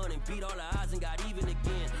run and beat all the odds and got even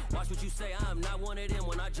again. Watch what you say, I'm not one of them.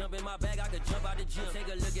 When I jump in my bag, I could jump out the gym. Take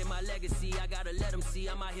a look at my legacy, I gotta let them see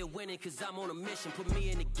I'm out here winning, cause I'm on a mission. Put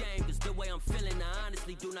me in the game, cause the way I'm feeling, I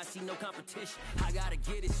honestly do not see no competition. I gotta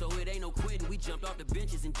get it, so it ain't no quitting. We jumped off the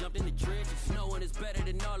benches and jumped in the trenches. No one is better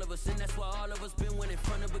than all of us, and that's why all of us been winning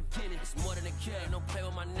from the beginning. It's more than a game, don't play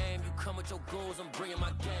with my name. You come with your goons, I'm bringing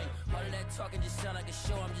my game. All of that talking just sound like a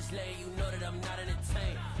show, I'm just letting you know that I'm not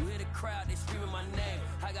entertained. You hear the crowd, they screaming my name.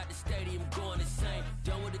 I got the stadium going insane.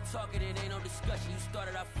 Done with the talking, it ain't no discussion. You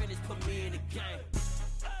started, I finished, put me in the game.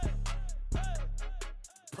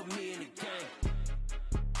 Put me in the game.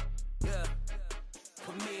 Yeah,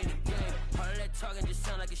 put me in the game. All of that talking just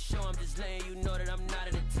sound like a show. I'm just letting you know that I'm not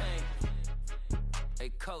entertained. Hey,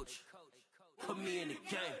 coach, put me in the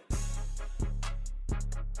game.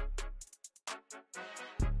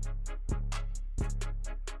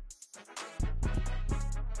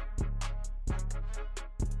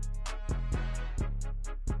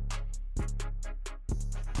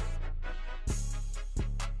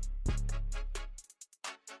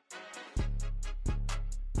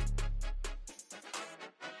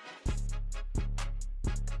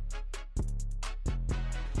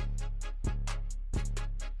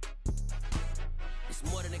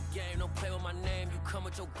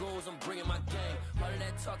 Your goals, I'm bringing my game. All of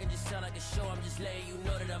that talking just sound like a show. I'm just letting you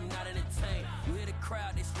know that I'm not entertained. You hear the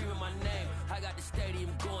crowd, they screaming my name. I got the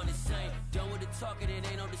stadium going insane. Done with the talking, it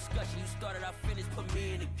ain't no discussion. You started, I finished. Put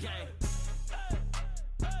me in the game.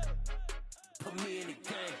 Put me in the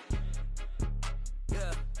game.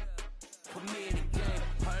 Yeah, put me in the game.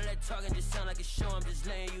 All of that talking just sound like a show. I'm just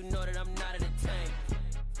letting you know that I'm not entertained.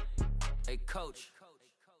 Hey, coach,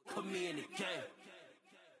 put me in the game.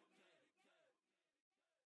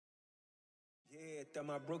 Yeah, that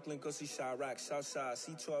my Brooklyn, go see Chirac, Southside,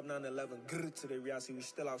 C12, 911, grrr to the reality, we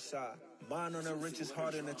still outside. Mine on the riches,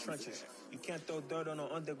 hard in the trenches. You can't throw dirt on the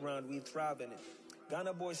underground, we thrive in it.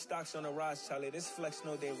 Ghana boys stocks on the rise, Charlie, this flex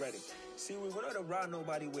know they ready. See, we were not to ride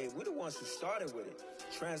nobody with, we the ones who started with it.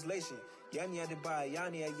 Translation, Yanni had to buy,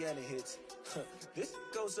 Yanni had getting hits. This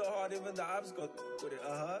goes so hard, even the ops go with it,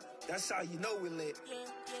 That's how you know we lit.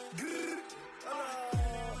 Grrr,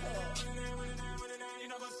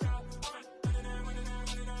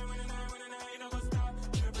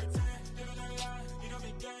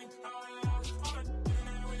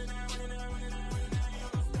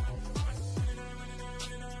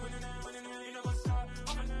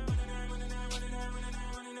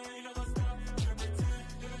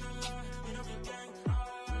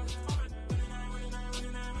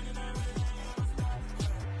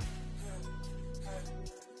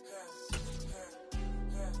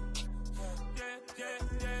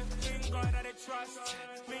 trust,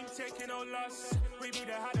 we ain't taking no loss. We be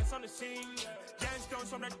the hottest on the scene. Gang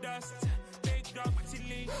stones from the dust. Big dog, but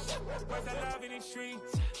leash. Where's the love in the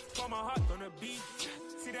streets? For my heart on the beat.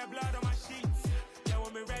 See that blood on my sheets. Yeah,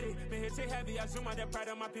 when me ready, me hit it heavy. I zoom out the pride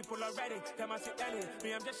of my people already. Them I see Ellie.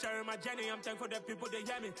 Me, I'm just sharing my journey. I'm thankful that people they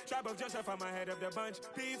hear me. Tribe of Joseph, I'm ahead of the bunch.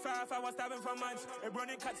 P5, I was starving for months. A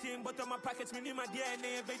running cutscene, but on my pockets, me need my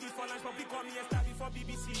DNA. Baby for lunch, but we call me a star before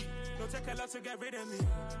BBC. Don't take a lot to get rid of me.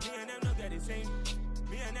 Me and them no get the same.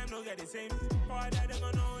 Me and them no get the same. For that, they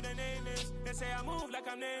gon' know who the name is. They say I move like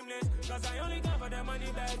I'm nameless. Cause I only come for the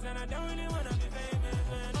money bags. And I don't really wanna be famous.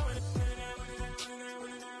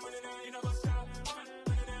 You know what's up?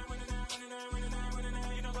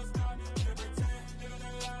 You know what's up? You pretend. You don't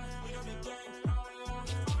lie. We don't be gang.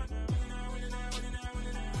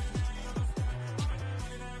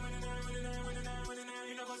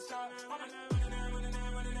 You know what's up?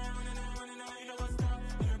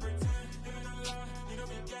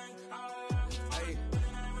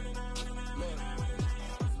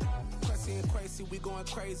 We going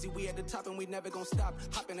crazy, we at the top and we never gonna stop.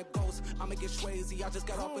 Hop in a ghost, I'ma get swayzy. I just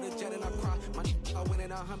got off of the jet and I cry. My I win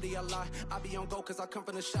in a Humvee, I lie. I be on go cause I come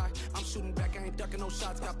from the shot. I'm shooting back, I ain't ducking no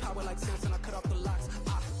shots. Got power like Samson, I cut off the locks.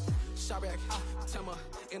 Chirac, Tema,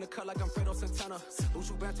 in the cut like I'm Fredo Santana.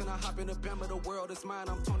 Uju Banton, I hop in the Bama, the world is mine.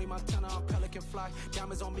 I'm Tony Montana, I'm Pelican Fly.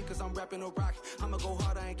 Diamonds on me cause I'm rapping a rock. I'ma go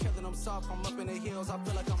hard, I ain't killing them soft. I'm up in the hills, I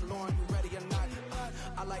feel like I'm Lauren, you ready or not?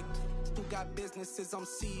 I like who got businesses, I'm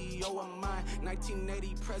CEO of mine.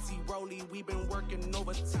 1980 Prezi Rolly, we been working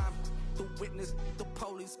overtime. The witness, the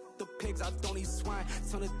police, the pigs, I don't eat swine.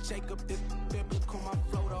 Son of Jacob, this biblical, my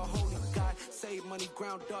flow, the holy God. Save money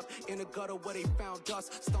ground up in the gutter where they found us.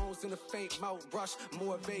 Stones in the faint mouth rush.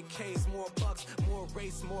 More vacays, more bucks, more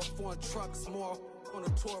race, more foreign trucks, more on a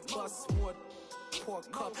tour bus, more pour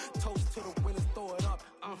cup. Toast to the winners, throw it up.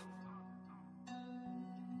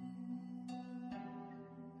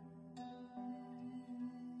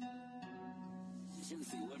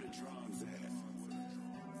 Juicy, where the drums at?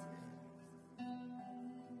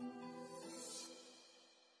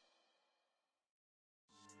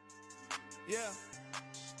 Yeah.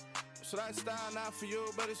 So that style not for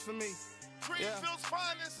you, but it's for me. Greenfield's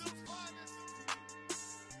finest.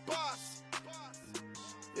 Boss.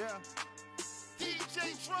 Yeah.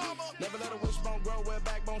 DJ Drama. Never let a wishbone grow where a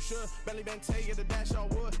backbone should. Belly been take the dash on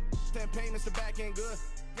wood. 10 payments, the back ain't good.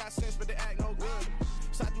 Got sense, but they act no good.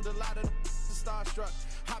 Shot through the lot of the starstruck.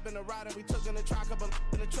 Hop in the ride and we took in the truck, couple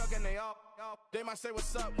in the truck and they all. They might say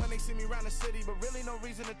what's up when they see me around the city, but really no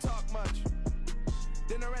reason to talk much.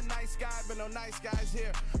 Dinner at Nice Guy, but no nice guys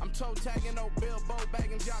here. I'm toe tagging, no Bilbo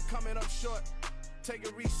baggins, y'all coming up short. Take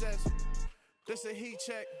a recess. This a heat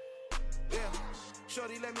check. Yeah.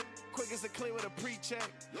 Shorty let me quick as a clear with a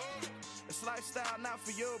pre-check. It's lifestyle not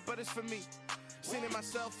for you, but it's for me. Seen it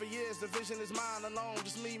myself for years. The vision is mine alone.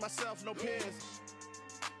 Just me, myself, no peers.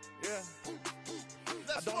 Yeah.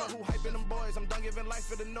 I don't know who hyping them boys. I'm done giving life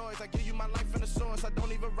for the noise. I give you my life in the source. I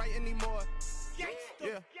don't even write anymore.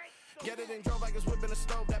 Yeah. Get it and drove like it's whipping a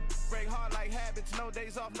stove. That break hard like habits. No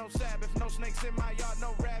days off, no Sabbath. No snakes in my yard,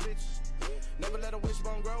 no rabbits. Never let a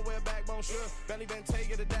wishbone grow where a backbone should. Belly been take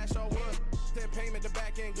it, a dash on wood. Then payment, the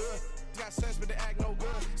back end good. Got sense, but the act no good.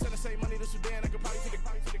 Send the same money to Sudan. I could probably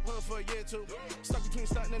take the hood for a year or two. Stuck between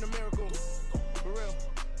stunting and a miracle. For real.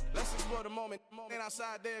 Let's explore the moment. Ain't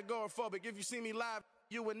outside there agoraphobic. If you see me live,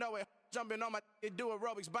 you would know it. Jumping on my do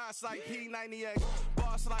aerobics, boss like P90X.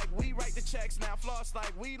 Boss like we write the checks now. Floss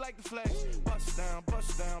like we like the flex. Bust down,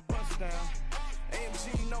 bust down, bust down.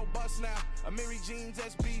 AMG, no bust now. Amiri jeans,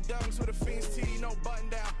 SB dunks with a Fiends tee, no button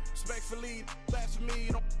down. Respectfully, that's for me,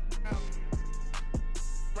 you don't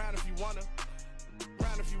round if you wanna.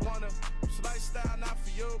 Round if you wanna. It's lifestyle, not for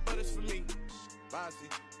you, but it's for me. Bossy.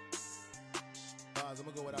 I'm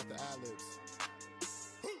gonna go without the ad-libs.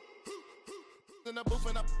 In the booth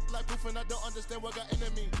and I like proof and I don't understand what got into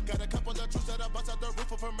me. Got a couple of truths that I bust out the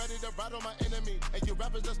roof if I'm ready to ride on my enemy. And you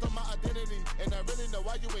rappers just stole my identity. And I really know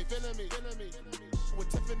why you ain't feeling me. With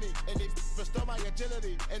Tiffany, and they restore my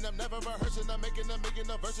agility. And I'm never rehearsing, I'm making a million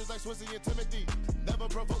of verses like Swizzy and Timothy. Never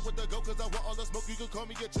provoke with the go, cause I want all the smoke, you can call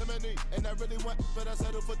me a chimney. And I really want, but I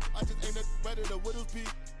settle for, I just ain't ready to whittles peak.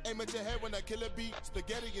 Aim at your head when I kill a beat.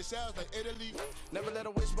 Spaghetti and shells like Italy. Never let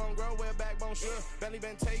a wishbone grow where a backbone should. Belly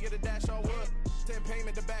been take it, a dash on wood. 10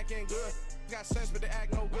 payment, the back end good. Got sense, but the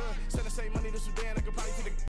act no good. Send the same money to Sudan, I could probably take the